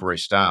contemporary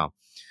style.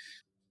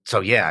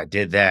 So yeah, I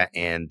did that,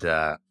 and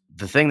the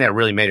thing that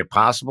really made it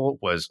possible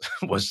was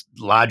was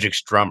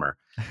Logic's drummer,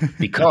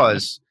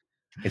 because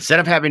instead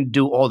of having to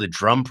do all the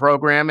drum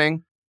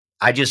programming,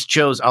 I just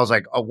chose. I was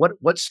like, "Oh,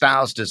 what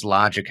styles does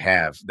Logic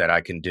have that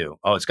I can do?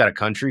 Oh, it's got a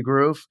country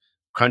groove,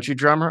 country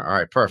drummer. All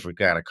right, perfect.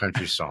 Got a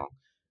country song.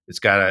 It's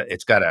got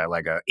a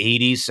like a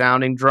 80s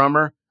sounding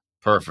drummer.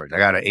 Perfect. I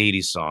got an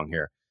 80s song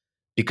here."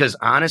 Because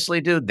honestly,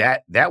 dude,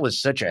 that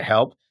was such a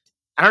help.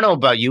 I don't know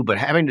about you, but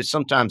having to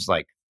sometimes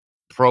like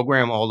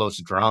program all those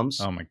drums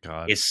Oh my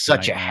god. is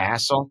such a Nightmare.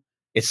 hassle.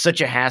 It's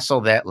such a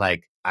hassle that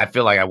like I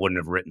feel like I wouldn't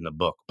have written the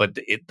book, but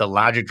the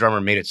Logic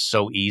drummer made it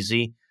so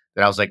easy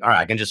that I was like, all right,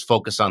 I can just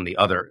focus on the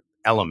other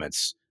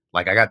elements.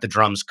 Like I got the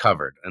drums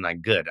covered, and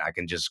like good, I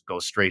can just go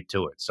straight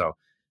to it. So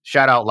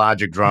shout out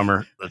Logic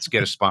drummer. Let's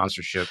get a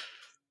sponsorship.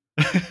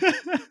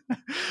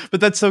 But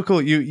that's so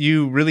cool.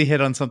 You really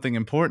hit on something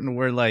important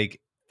where like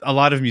a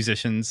lot of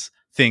musicians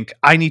think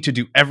I need to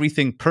do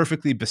everything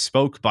perfectly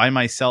bespoke by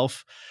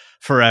myself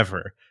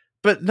forever.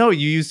 But no,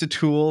 you used a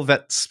tool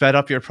that sped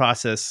up your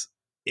process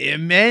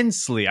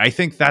immensely. I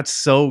think that's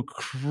so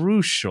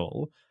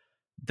crucial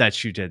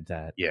that you did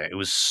that. Yeah, it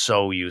was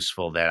so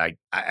useful that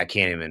I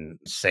can't even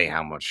say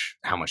how much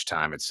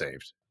time it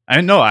saved. I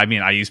know. I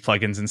mean, I use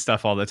plugins and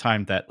stuff all the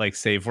time that like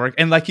save work.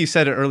 And like you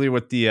said earlier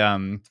with the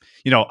I'm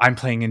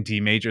playing in D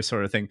major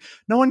sort of thing.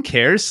 No one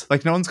cares.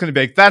 Like no one's gonna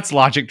be like, that's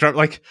Logic drum.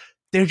 Like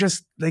they're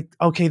just like,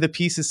 okay, the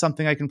piece is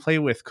something I can play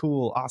with.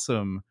 Cool,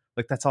 awesome.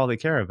 Like that's all they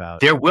care about.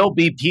 There will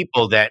be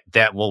people that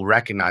will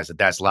recognize that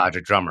that's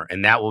Logic drummer,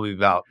 and that will be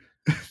about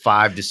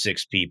 5 to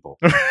 6 people.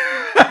 You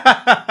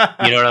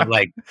know what I'm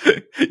like?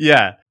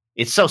 Yeah,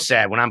 It's so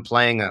sad when I'm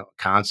playing a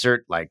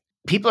concert, like,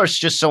 people are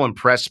just so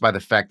impressed by the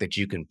fact that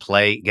you can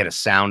get a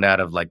sound out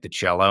of, like, the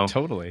cello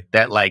totally.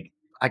 that, like,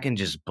 I can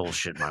just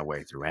bullshit my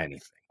way through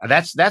anything.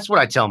 That's what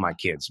I tell my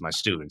kids, my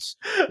students,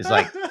 is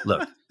like,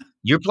 "Look,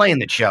 you're playing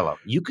the cello.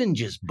 You can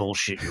just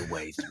bullshit your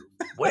way through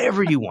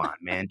whatever you want,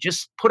 man.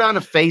 Just put on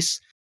a face,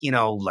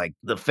 like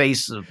the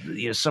face of,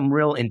 some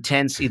real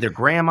intense either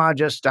grandma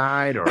just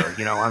died or,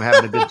 I'm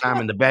having a good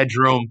time in the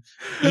bedroom.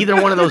 Either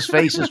one of those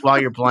faces while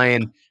you're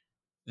playing,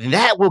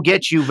 that will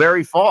get you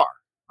very far.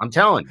 I'm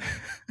telling you.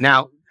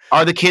 Now,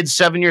 are the kids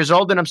 7 years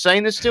old that I'm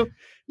saying this to?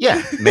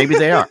 Yeah, maybe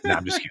they are. No,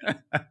 I'm just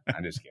kidding.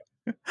 I'm just kidding.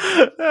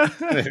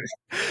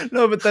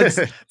 No, but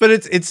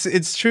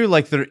it's true.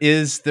 Like there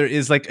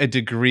is like a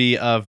degree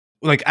of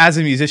like as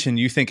a musician,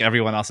 you think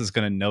everyone else is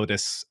gonna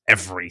notice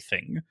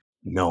everything.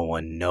 No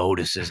one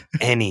notices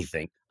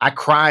anything. I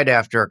cried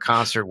after a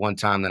concert one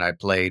time that I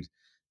played,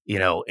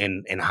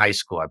 in high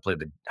school. I played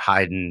the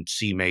Haydn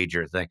C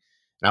major thing.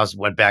 And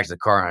went back to the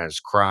car and I was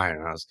crying.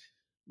 And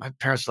my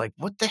parents were like,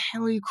 "What the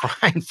hell are you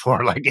crying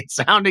for? Like it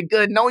sounded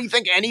good." No, you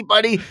think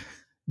anybody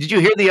did you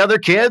hear the other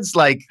kids?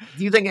 Like,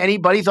 do you think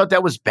anybody thought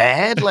that was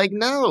bad? Like,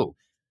 no.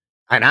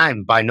 And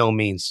I'm by no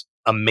means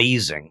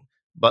amazing,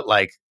 but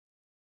like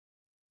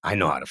I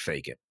know how to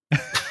fake it.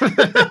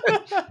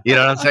 You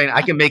know what I'm saying?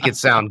 I can make it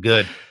sound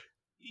good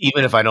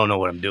even if I don't know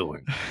what I'm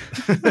doing.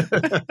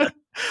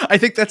 I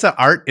think that's an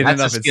art in and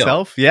That's a of skill.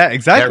 itself. Yeah, That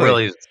exactly.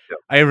 really is a skill.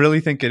 I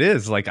really think it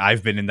is. Like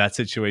I've been in that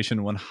situation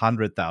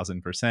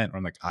 100,000%. Where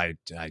I'm like, I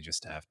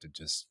just have to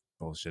just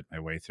bullshit my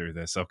way through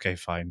this. Okay,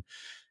 fine.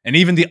 And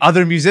even the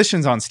other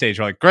musicians on stage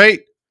are like,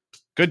 great,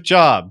 good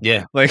job.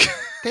 Yeah. Like,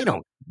 They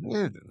don't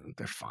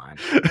they're fine.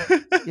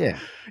 Yeah.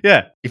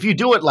 yeah, If you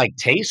do it, like,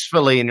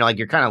 tastefully and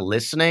you're kinda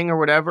listening or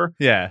whatever,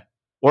 yeah,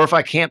 or if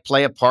I can't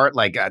play a part,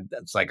 like,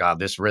 it's like, "Oh,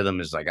 this rhythm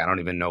is like, I don't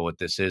even know what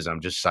this is.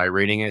 I'm just sight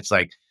reading it." It's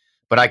like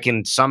but I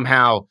can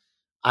somehow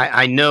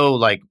I know,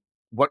 like,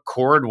 what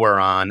chord we're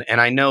on, and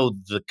I know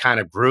the kind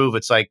of groove.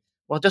 It's like,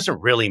 well, it doesn't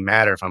really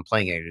matter if I'm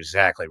playing it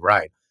exactly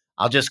right.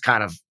 I'll just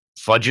kind of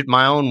fudge it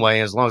my own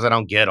way as long as I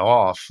don't get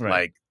off, right.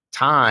 like,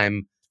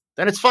 time,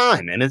 then it's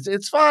fine, and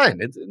it's fine.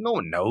 No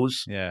one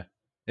knows, Yeah.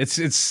 It's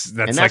and that's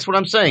like that's what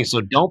I'm saying, so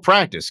don't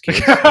practice,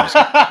 kids. I'm just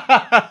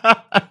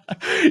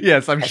kidding.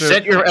 yes, I'm sure.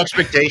 Set your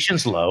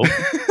expectations low.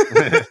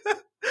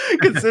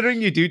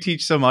 Considering you do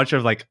teach so much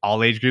of like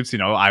all age groups,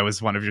 I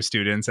was one of your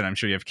students and I'm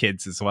sure you have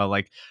kids as well.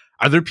 Like,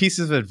 are there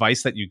pieces of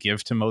advice that you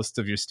give to most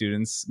of your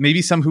students?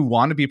 Maybe some who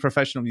want to be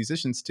professional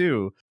musicians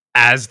too,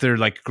 as they're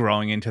like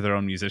growing into their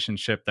own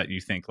musicianship that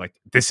you think like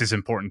this is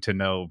important to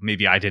know.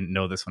 Maybe I didn't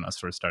know this when I was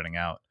first starting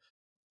out.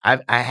 I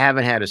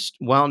haven't had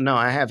well, no,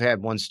 I have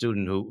had one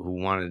student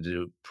who wanted to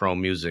do pro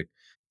music,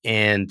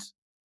 and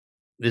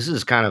this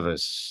is kind of a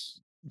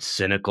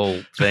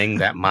cynical thing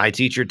that my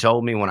teacher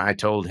told me when I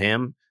told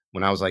him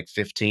when I was like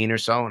 15 or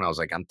so, and I was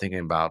like, I'm thinking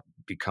about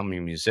becoming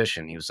a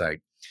musician. He was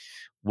like,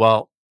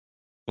 well,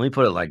 let me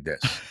put it like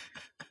this: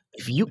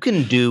 if you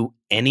can do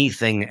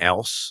anything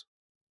else,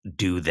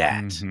 do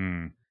that.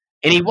 Hmm.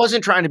 And he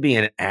wasn't trying to be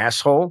an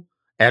asshole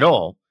at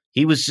all.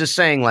 He was just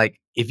saying, like,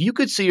 if you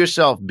could see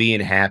yourself being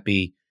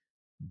happy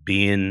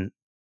being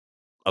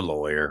a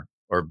lawyer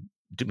or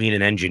to being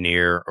an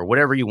engineer or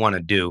whatever you want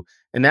to do,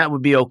 and that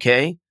would be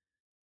okay,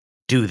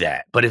 do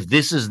that. But if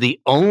this is the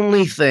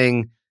only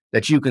thing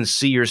that you can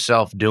see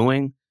yourself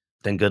doing,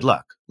 then good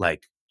luck.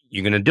 Like,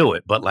 you're going to do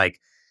it. But like,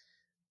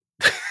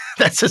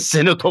 that's a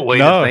cynical way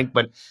to No. think,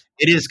 but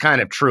it is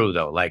kind of true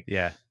though. Like,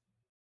 Yeah,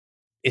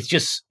 it's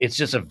just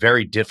a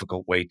very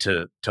difficult way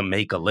to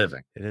make a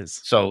living. it is.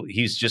 So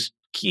he was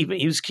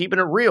keeping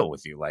it real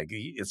with you. Like,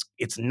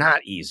 it's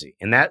not easy.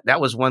 And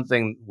that was one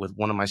thing with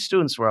one of my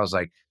students where I was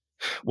like,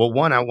 well,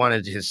 one, I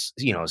wanted his,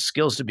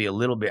 skills to be a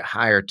little bit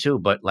higher too,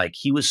 but like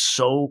he was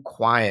so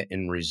quiet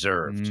and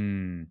reserved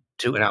Mm.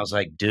 too. And I was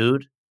like,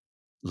 dude,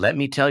 let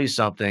me tell you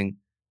something.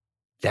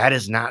 That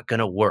is not going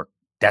to work.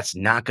 That's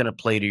not going to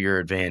play to your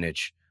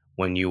advantage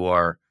when you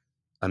are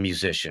a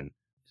musician.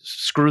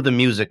 Screw the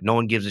music. No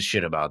one gives a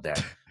shit about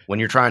that. When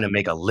you're trying to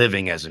make a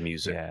living as a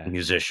Yeah.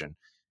 musician,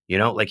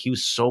 like he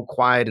was so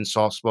quiet and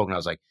soft spoken. I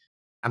was like,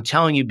 I'm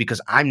telling you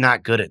because I'm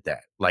not good at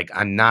that. Like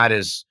I'm not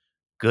as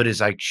good as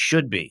I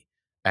should be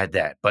at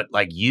that. But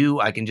like you,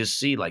 I can just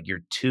see like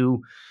you're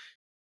too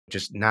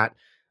just not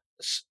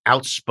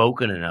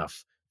outspoken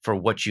enough for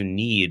what you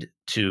need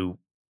to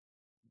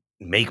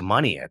make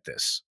money at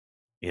this,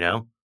 you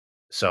know?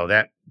 So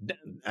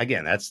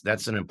again,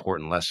 that's an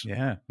important lesson.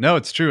 Yeah. No,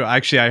 it's true.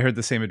 Actually, I heard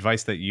the same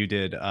advice that you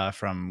did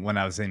from when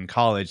I was in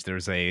college.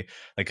 There's a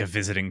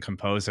visiting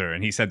composer,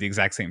 and he said the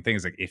exact same thing.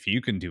 He's like, if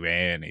you can do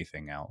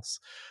anything else,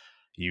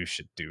 you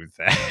should do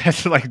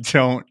that. Like,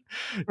 don't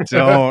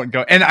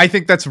go. And I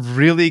think that's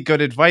really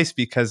good advice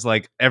because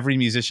like every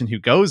musician who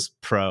goes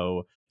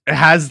pro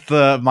has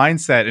the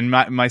mindset, and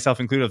myself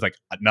included, of like,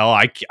 no,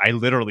 I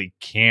literally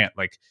can't.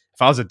 Like,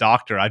 if I was a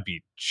doctor, I'd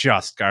be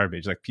just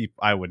garbage. Like,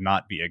 I would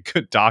not be a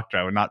good doctor.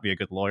 I would not be a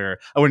good lawyer.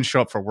 I wouldn't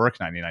show up for work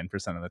 99%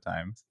 of the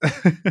time.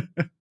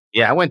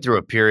 Yeah, I went through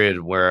a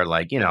period where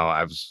like,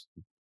 I was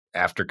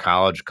after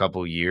college a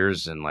couple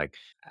years and like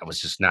I was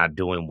just not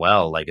doing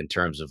well, like in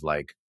terms of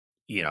like,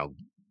 you know,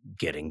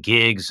 getting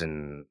gigs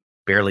and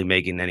barely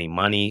making any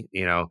money,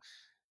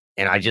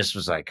 and I just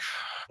was like,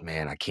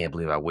 man, I can't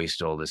believe I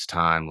wasted all this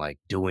time like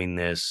doing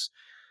this,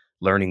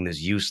 learning this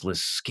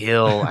useless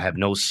skill. I have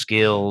no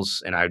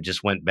skills. And I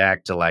just went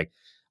back to like,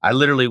 I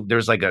literally,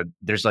 there's like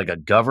a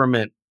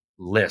government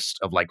list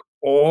of like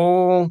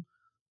all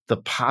the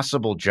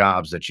possible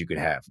jobs that you could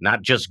have,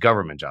 not just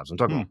government jobs. I'm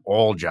talking Hmm. about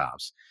all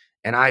jobs.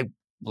 And I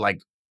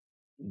like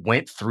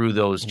went through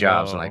those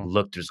jobs and like Whoa.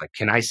 looked, there's like,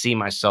 can I see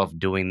myself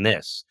doing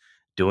this,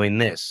 doing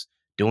this,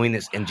 doing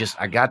this? And just,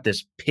 I got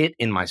this pit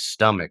in my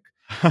stomach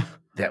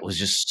that was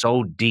just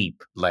so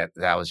deep. Like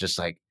that was just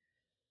like,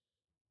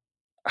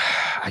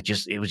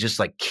 it was just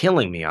like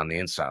killing me on the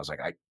inside. I was like,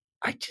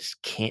 I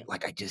just can't,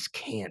 like, I just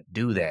can't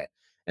do that.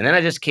 And then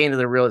I just came to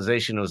the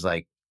realization it was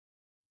like,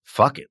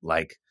 fuck it.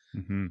 Like,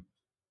 Hmm.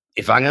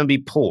 if I'm going to be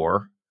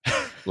poor,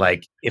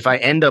 like, if I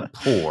end up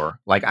poor,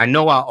 like, I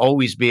know I'll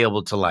always be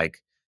able to, like,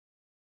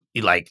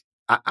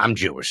 I'm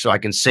Jewish, so I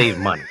can save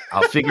money.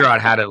 I'll figure out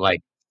how to,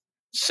 like,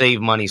 save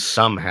money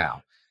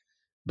somehow.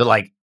 But,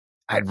 like,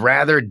 I'd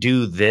rather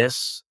do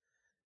this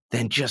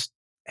than just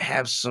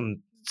have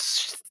some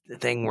the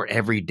thing where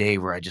every day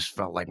where I just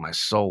felt like my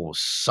soul was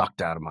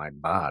sucked out of my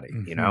body,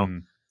 you know? Hmm.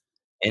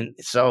 And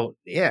so,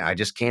 yeah, I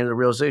just came to the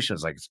realization.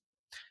 It's like,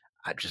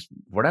 I just,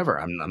 whatever.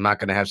 I'm not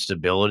going to have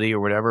stability or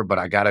whatever, but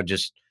I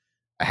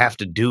have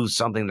to do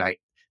something this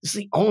is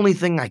the only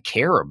thing I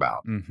care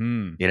about,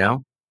 Hmm. you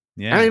know?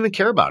 I don't Yeah. even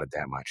care about it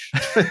that much.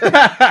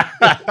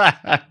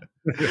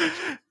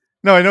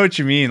 No, I know what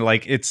you mean.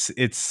 Like it's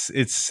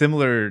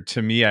similar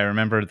to me. I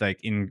remember like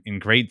in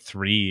grade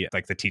 3,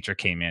 like the teacher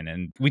came in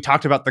and we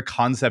talked about the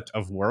concept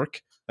of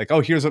work. Like,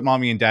 oh, here's what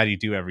mommy and daddy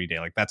do every day.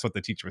 Like that's what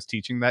the teacher was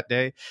teaching that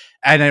day.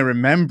 And I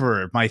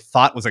remember my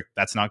thought was like,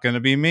 that's not going to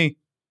be me.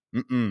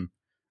 Mm-mm.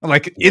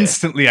 Like Yeah.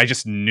 instantly, I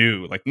just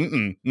knew, like,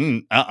 I'm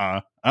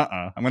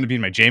going to be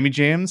in my Jamie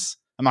James.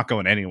 I'm not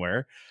going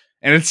anywhere.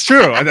 And it's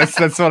true. That's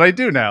what I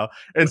do now.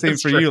 And same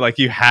That's for true. you. Like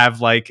you have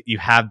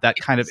that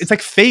kind of, it's It's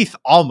like faith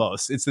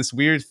almost. It's this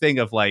weird thing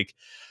of like,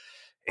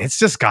 it's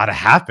just gotta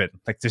happen.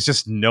 Like there's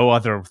just no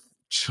other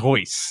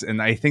choice.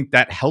 And I think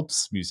that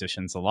helps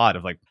musicians a lot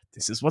of like,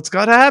 this is what's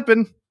gotta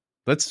happen.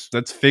 Let's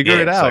figure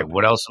yeah, it it's like, out.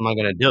 what else am I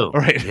gonna do?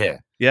 Right. Yeah.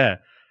 Yeah.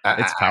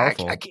 It's I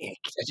powerful. can't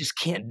I just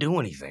can't do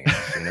anything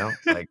else, you know?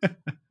 Like,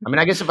 I mean,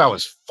 I guess if I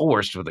was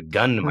forced with a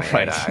gun to my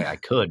head, Right. I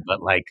could,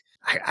 but, like,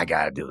 I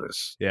gotta do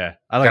this. Yeah.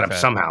 I like Gotta that.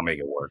 somehow make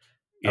it work.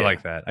 I Yeah.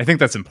 like that. I think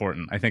that's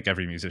important. I think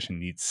every musician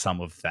needs some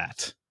of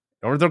that.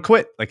 Or they'll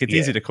quit. Like it's Yeah.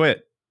 easy to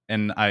quit.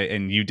 And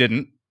you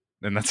didn't.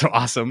 And that's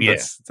awesome. Yeah.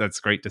 That's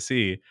great to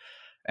see.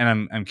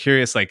 And I'm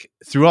curious, like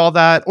through all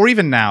that, or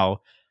even now,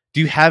 do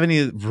you have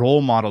any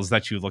role models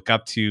that you look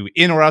up to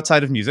in or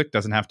outside of music?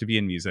 Doesn't have to be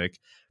in music,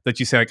 that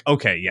you say like,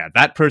 okay, yeah,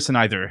 that person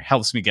either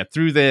helps me get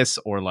through this,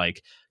 or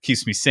like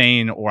keeps me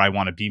sane, or I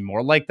want to be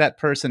more like that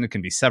person. It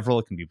can be several,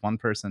 it can be one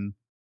person.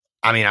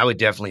 I mean, I would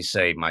definitely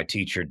say my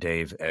teacher,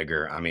 Dave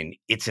Egger. I mean,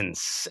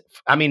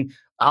 I mean,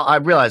 I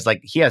realize,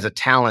 like, he has a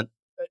talent,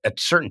 a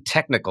certain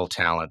technical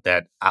talent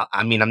that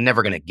I mean, I'm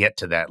never gonna get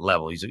to that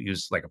level. He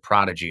was like a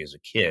prodigy as a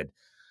kid.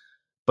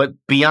 But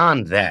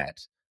beyond that,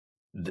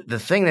 the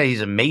thing that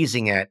he's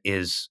amazing at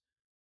is,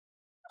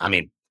 I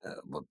mean,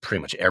 well,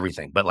 pretty much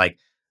everything, but, like,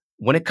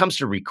 when it comes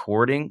to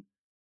recording,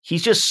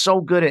 he's just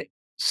so good at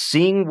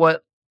seeing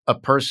what a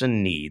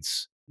person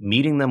needs,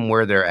 meeting them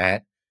where they're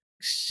at,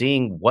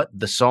 seeing what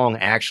the song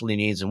actually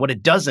needs and what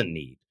it doesn't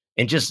need,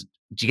 and just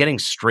getting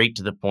straight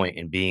to the point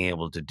and being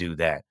able to do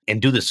that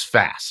and do this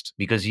fast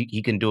because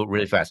he can do it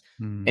really fast.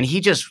 Hmm. And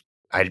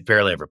I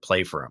barely ever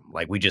play for him.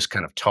 Like, we just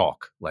kind of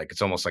talk. Like,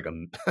 it's almost like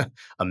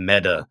a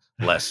meta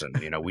lesson,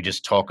 you know? We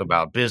just talk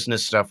about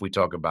business stuff, we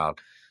talk about,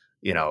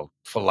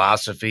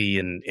 philosophy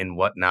and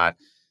whatnot.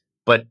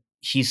 But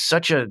he's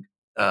such a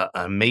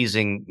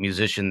amazing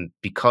musician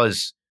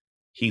because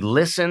he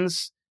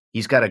listens.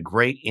 He's got a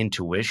great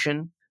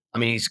intuition. I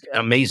mean, he's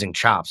amazing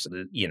chops.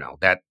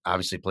 That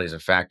obviously plays a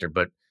factor.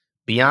 But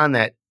beyond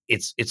that,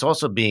 it's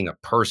also being a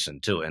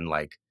person too, and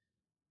like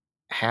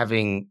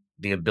having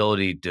the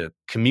ability to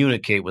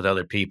communicate with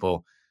other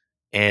people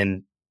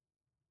and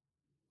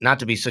not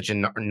to be such a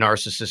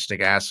narcissistic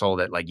asshole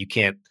that like you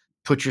can't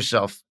put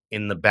yourself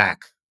in the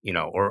back,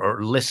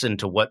 or listen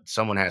to what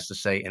someone has to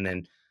say and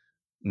then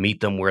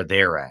meet them where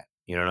they're at.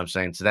 You know what I'm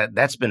saying? So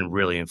that's been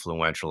really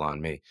influential on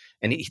me.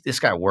 And this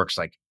guy works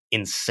like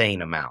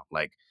insane amount.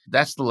 Like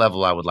that's the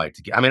level I would like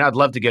to get. I mean, I'd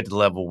love to get to the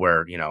level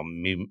where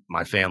me,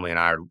 my family, and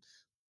I are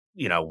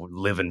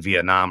live in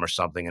Vietnam or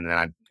something, and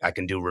then I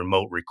can do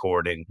remote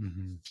recording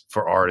Hmm.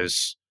 for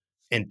artists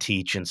and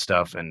teach and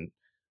stuff, and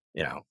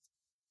you know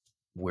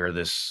wear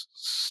this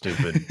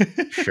stupid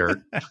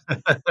shirt.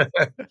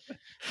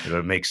 It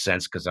would make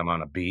sense because I'm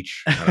on a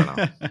beach. I don't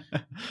know.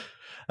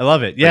 I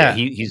love it. But yeah,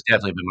 Yeah. he's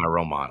definitely been my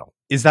role model.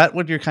 Is that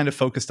what you're kind of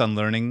focused on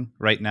learning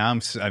right now?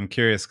 I'm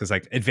curious because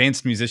like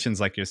advanced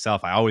musicians like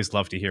yourself, I always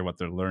love to hear what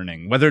they're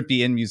learning, whether it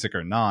be in music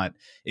or not.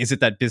 Is it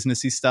that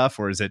businessy stuff,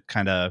 or is it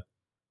kind of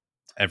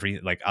every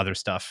like other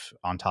stuff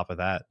on top of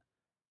that?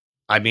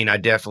 I mean, I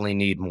definitely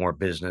need more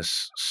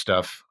business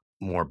stuff,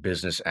 more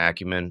business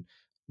acumen,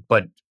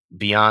 but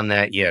beyond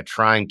that, yeah,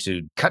 trying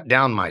to cut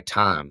down my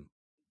time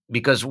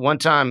because one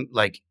time,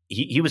 like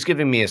he was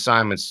giving me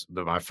assignments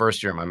my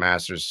first year of my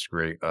master's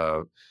degree,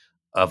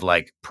 of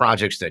like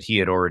projects that he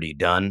had already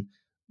done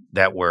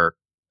that were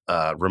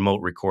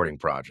remote recording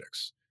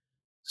projects.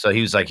 So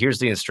he was like, "Here's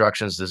the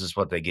instructions. This is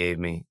what they gave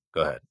me.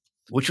 Go ahead."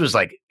 Which was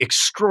like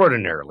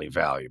extraordinarily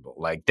valuable.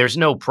 Like, there's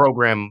no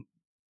program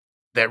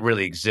that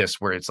really exists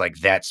where it's like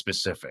that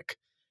specific.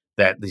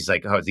 That he's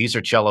like, "Oh, these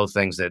are cello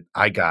things that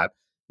I got.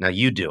 Now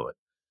you do it."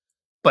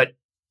 But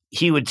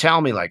he would tell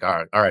me like,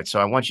 all right, so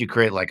I want you to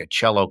create like a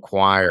cello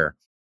choir,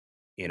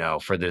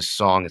 for this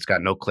song. It's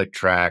got no click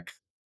track.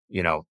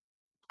 You know,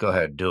 Go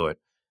ahead, do it.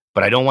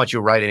 But I don't want you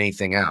to write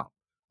anything out.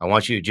 I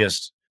want you to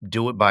just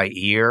do it by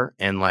ear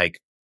and like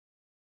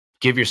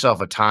give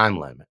yourself a time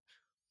limit.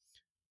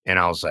 And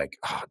I was like,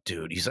 "Oh,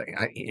 dude." He's like,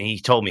 and he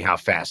told me how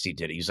fast he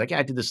did it. He's like, "Yeah,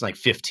 I did this in like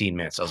 15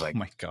 minutes." I was Oh like,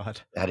 my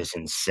god. "That is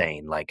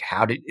insane. Like,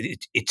 how did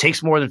it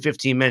takes more than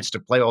 15 minutes to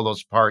play all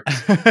those parts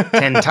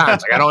 10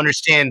 times. Like, I don't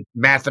understand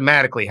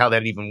mathematically how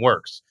that even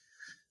works."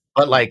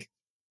 But like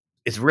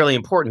it's really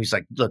important. He's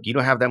like, "Look, you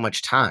don't have that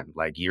much time.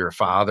 Like, you're a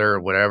father or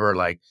whatever.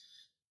 Like,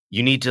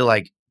 you need to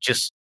like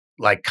just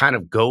like kind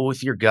of go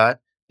with your gut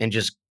and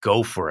just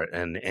go for it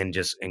and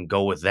just and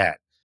go with that.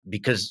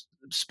 Because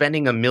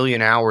spending a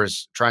million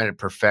hours trying to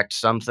perfect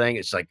something,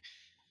 it's like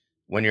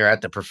when you're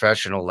at the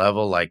professional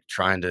level, like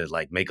trying to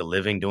like make a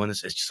living doing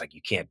this, it's just like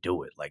you can't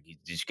do it. Like you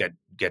just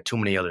get too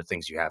many other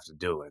things you have to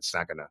do. And it's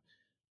not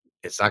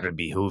gonna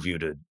behoove you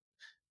to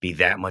be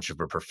that much of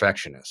a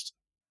perfectionist.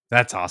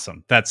 That's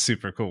awesome. That's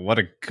super cool. What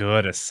a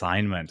good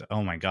assignment.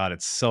 Oh my god,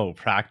 it's so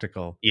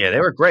practical. Yeah, they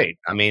were great.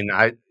 I mean,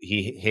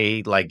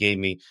 he like gave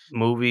me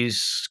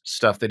movies,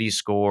 stuff that he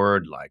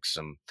scored, like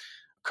some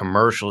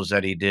commercials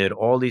that he did,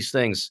 all these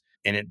things,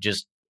 and it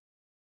just,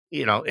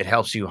 it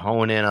helps you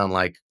hone in on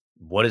like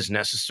what is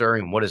necessary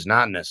and what is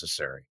not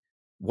necessary.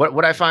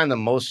 What I find the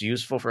most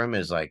useful for him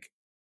is like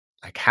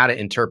how to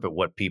interpret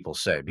what people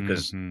say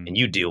because Mhm. and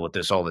you deal with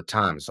this all the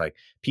time. It's like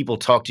people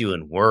talk to you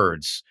in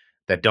words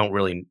that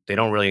they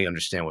don't really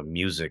understand what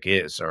music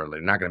is, or they're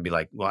not going to be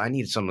like, well, I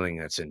need something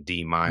that's in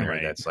D minor.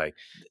 Right. That's like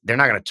they're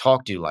not going to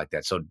talk to you like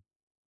that. So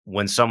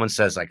when someone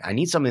says like, I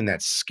need something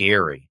that's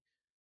scary,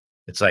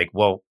 it's like,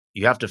 well,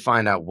 you have to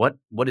find out what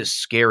does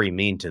scary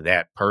mean to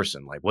that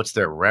person? Like what's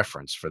their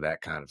reference for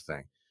that kind of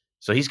thing?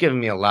 So he's given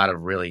me a lot of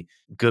really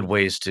good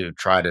ways to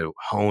try to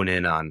hone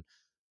in on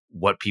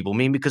what people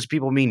mean because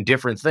people mean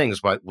different things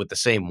but with the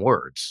same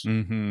words,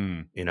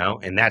 Mhm.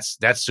 and that's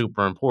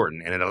super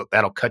important and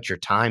that'll cut your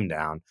time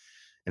down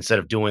instead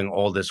of doing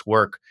all this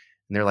work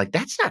and they're like,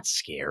 that's not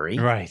scary.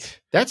 Right.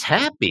 That's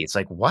happy. It's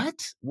like,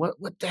 what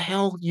the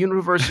hell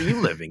universe are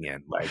you living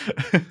in? Like,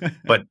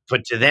 but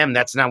to them,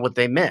 that's not what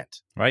they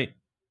meant. Right.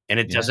 And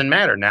it Yeah. doesn't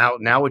matter.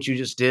 Now what you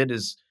just did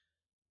is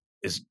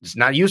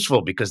not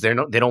useful because they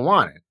don't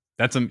want it.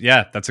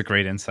 That's a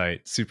great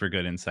insight. Super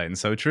good insight and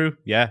so true.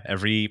 Yeah,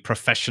 every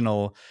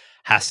professional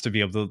has to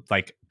be able to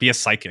like be a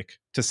psychic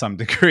to some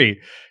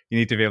degree. You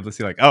need to be able to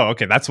see like, oh,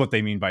 okay, that's what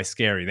they mean by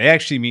scary. They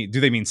actually mean,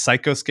 do they mean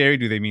psycho scary?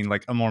 Do they mean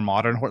like a more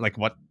modern horror? Like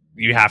what,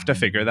 you have to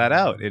figure that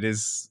out. It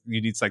is,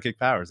 you need psychic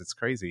powers. It's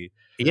crazy.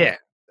 Yeah,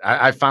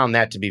 I found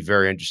that to be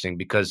very interesting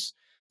because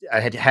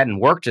I hadn't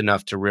worked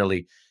enough to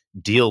really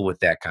deal with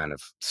that kind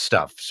of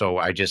stuff. So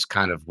I just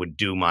kind of would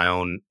do my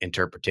own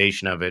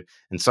interpretation of it,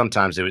 and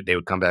sometimes they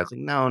would come back like,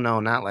 "No, no,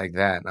 not like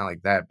that, not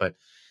like that." But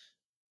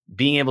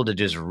being able to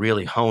just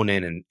really hone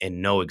in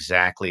and know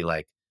exactly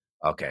like,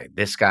 okay,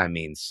 this guy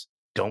means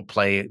don't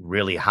play it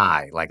really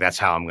high. Like that's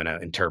how I'm going to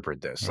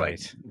interpret this. Like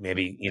Right.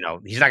 maybe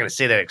he's not going to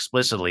say that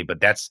explicitly,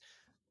 but that's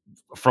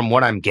from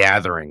what I'm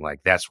gathering. Like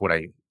that's what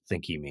I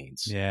think he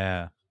means.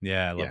 Yeah.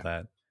 Yeah, I love Yeah.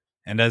 that.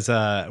 And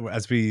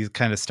as we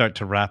kind of start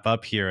to wrap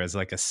up here, as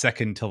like a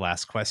second to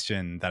last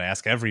question that I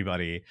ask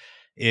everybody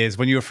is,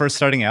 when you were first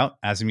starting out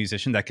as a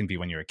musician, that can be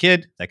when you're a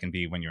kid, that can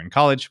be when you're in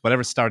college,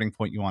 whatever starting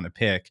point you want to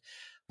pick,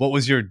 what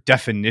was your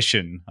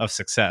definition of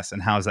success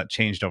and how has that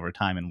changed over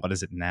time and what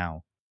is it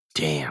now?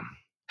 Damn,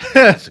 That's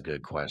that's a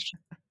good question.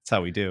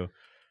 how we do.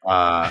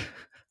 Uh,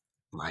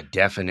 my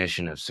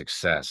definition of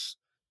success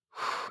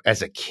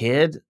as a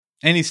kid,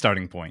 Any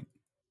starting point.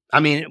 I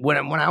mean, when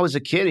I was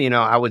a kid,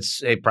 I would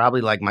say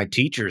probably like my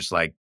teachers,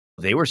 like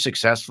they were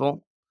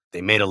successful.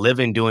 They made a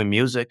living doing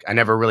music. I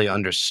never really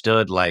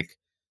understood like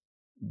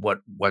what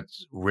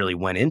really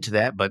went into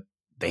that, but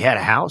they had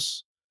a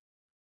house.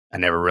 I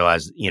never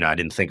realized, I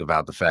didn't think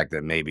about the fact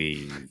that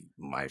maybe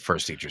my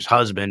first teacher's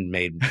husband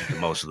made the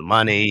most of the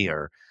money,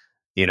 or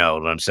you know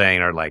what I'm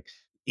saying, or like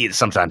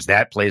sometimes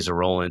that plays a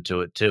role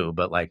into it too.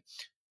 But like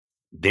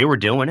they were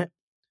doing it.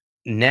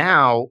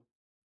 Now,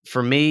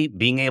 for me,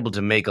 being able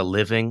to make a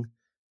living,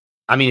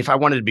 I mean, if I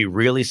wanted to be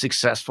really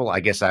successful,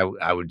 I guess I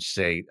would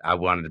say I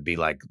wanted to be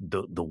like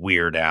the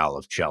Weird Al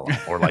of cello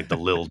or like the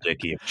Lil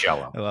Dicky of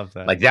cello. I love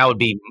that. Like that would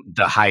be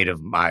the height of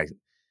my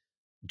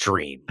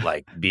dream,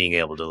 like being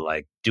able to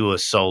like do a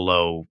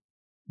solo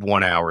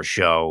 1 hour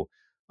show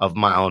of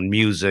my own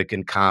music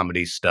and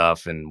comedy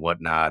stuff and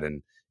whatnot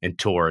and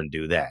tour and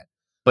do that.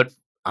 But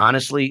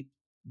honestly,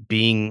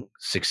 being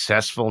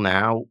successful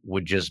now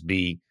would just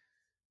be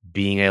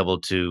being able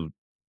to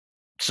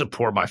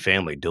support my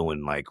family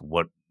doing like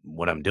what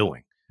I'm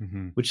doing,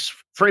 Mhm. which is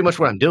pretty much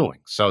what I'm doing.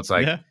 So it's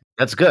like Yeah.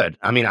 that's good.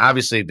 I mean,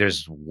 obviously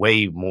there's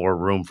way more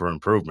room for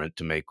improvement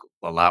to make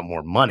a lot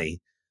more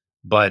money,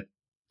 but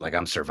like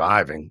I'm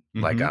surviving,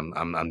 like Mhm.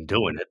 I'm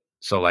doing it.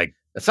 So like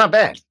that's not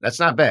bad. That's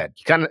not bad.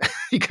 You kind of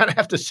you kind of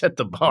have to set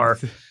the bar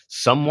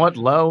somewhat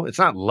low. It's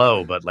not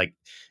low, but like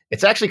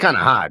it's actually kind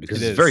of high It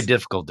because it's very is.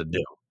 difficult to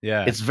do.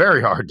 Yeah. It's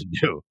very hard to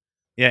do.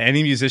 Yeah,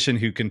 any musician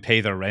who can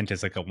pay their rent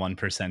is like a one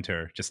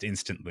percenter just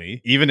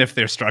instantly. Even if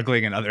they're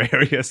struggling in other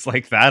areas,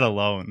 like that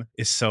alone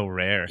is so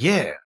rare.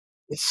 Yeah.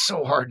 It's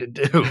so hard to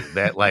do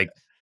that like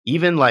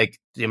even like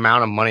the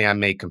amount of money I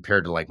make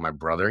compared to like my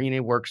brother, he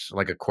works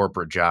like a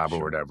corporate job or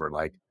Sure. whatever,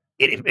 like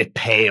it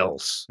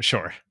pales.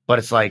 Sure. But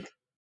it's like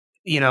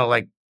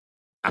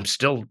I'm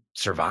still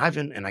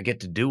surviving and I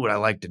get to do what I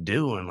like to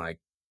do and like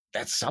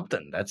that's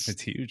something. That's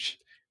It's huge.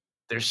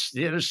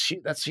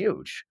 that's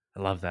huge. I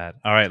love that.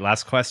 All right,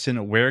 last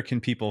question. Where can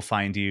people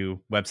find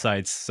you?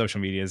 Websites, social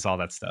medias, all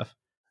that stuff?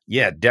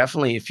 Yeah,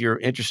 definitely. If you're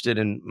interested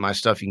in my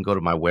stuff, you can go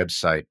to my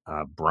website,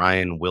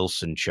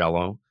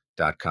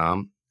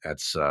 brianwilsoncello.com.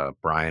 That's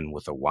Brian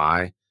with a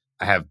Y.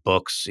 I have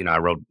books. I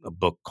wrote a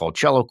book called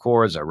Cello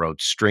Chords. I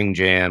wrote String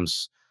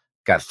Jams.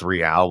 Got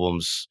 3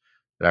 albums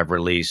that I've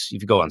released.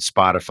 If you go on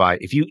Spotify,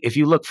 if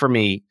you look for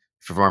me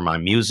for my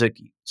music,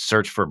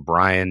 search for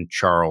Brian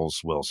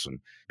Charles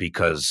Wilson,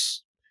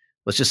 because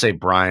let's just say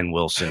Brian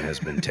Wilson has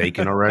been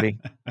taken already.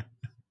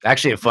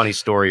 Actually, a funny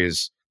story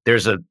is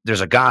there's a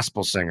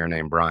gospel singer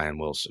named Brian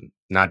Wilson,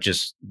 not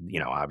just,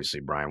 obviously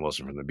Brian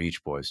Wilson from the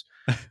Beach Boys,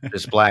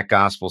 this black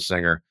gospel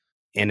singer.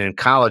 And in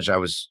college, I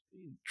was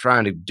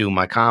trying to do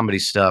my comedy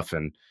stuff,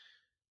 and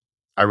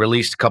I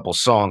released a couple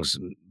songs.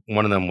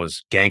 One of them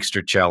was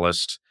Gangster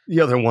Cellist. The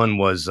other one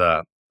was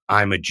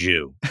I'm a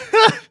Jew.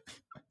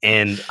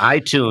 And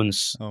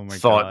iTunes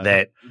thought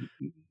that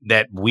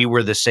we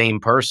were the same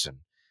person.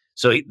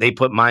 So they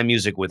put my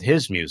music with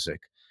his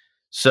music.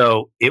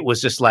 So it was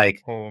just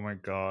like, oh my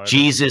God,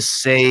 Jesus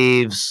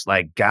saves,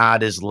 like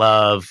God is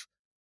love,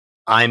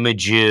 I'm a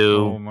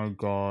Jew, oh my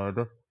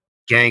God,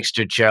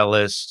 Gangster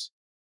Cellist.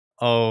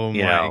 Oh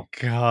my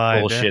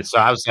God, bullshit. So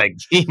I was like,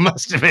 he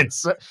must have been.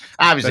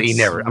 Obviously, That's he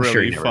never. I'm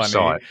sure he never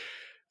saw it.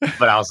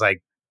 But I was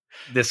like,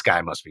 this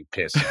guy must be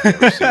pissed if he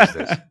ever sees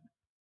this.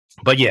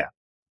 But yeah,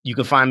 you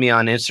can find me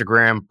on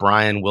Instagram,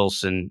 Brian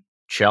Wilson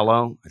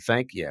Cello. I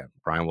think, yeah,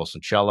 Brian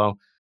Wilson Cello.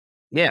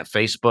 Yeah,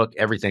 Facebook,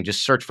 everything.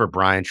 Just search for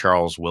Brian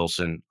Charles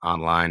Wilson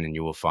online, and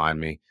you will find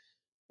me.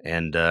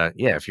 And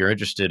yeah, if you're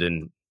interested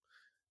in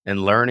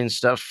learning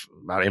stuff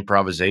about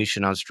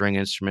improvisation on string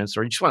instruments,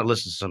 or you just want to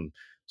listen to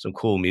some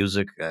cool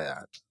music,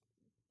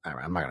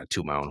 I'm not gonna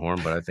toot my own horn,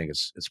 but I think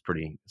it's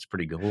pretty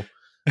cool.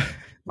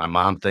 My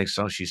mom thinks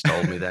so. She's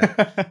told me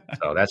that.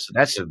 So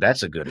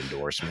that's a good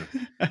endorsement.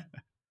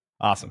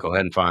 Awesome. Go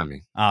ahead and find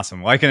me.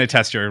 Awesome. Well, I can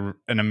attest you're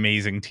an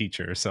amazing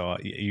teacher. So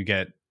you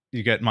get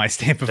my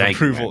stamp of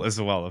approval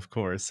as well, of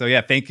course. So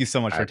yeah, thank you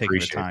so much for taking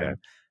the time.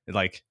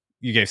 Like,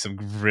 you gave some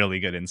really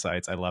good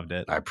insights. I loved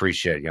it. I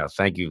appreciate it. Yeah,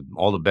 thank you.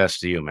 All the best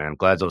to you, man. I'm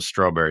glad those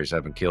strawberries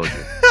haven't killed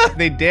you.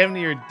 They damn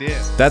near did.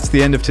 That's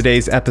the end of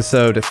today's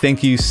episode.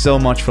 Thank you so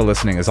much for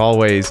listening, as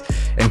always.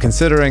 And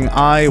considering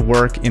I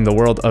work in the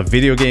world of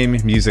video game,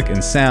 music,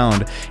 and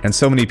sound, and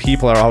so many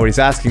people are always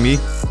asking me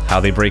how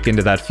they break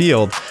into that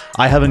field,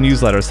 I have a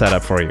newsletter set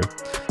up for you.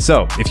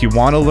 So if you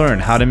want to learn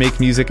how to make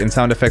music and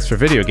sound effects for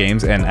video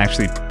games and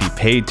actually be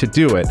paid to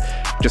do it,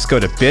 just go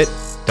to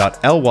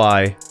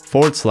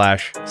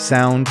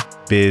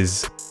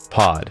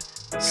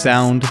bit.ly/soundbizpod.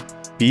 Sound,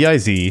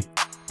 B-I-Z,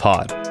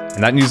 pod.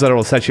 And that newsletter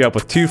will set you up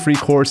with 2 free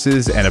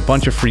courses and a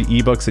bunch of free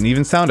ebooks and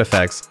even sound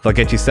effects that'll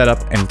get you set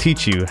up and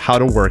teach you how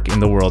to work in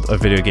the world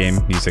of video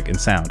game, music, and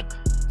sound.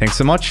 Thanks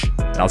so much,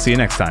 and I'll see you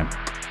next time.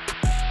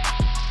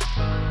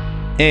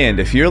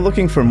 And if you're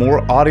looking for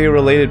more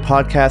audio-related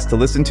podcasts to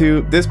listen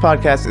to, this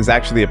podcast is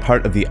actually a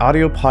part of the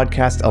Audio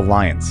Podcast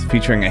Alliance,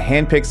 featuring a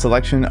hand-picked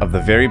selection of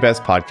the very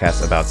best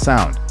podcasts about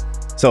sound.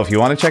 So if you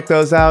want to check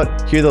those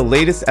out, hear the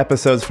latest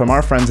episodes from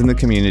our friends in the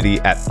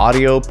community at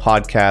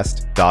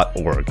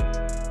audiopodcast.org.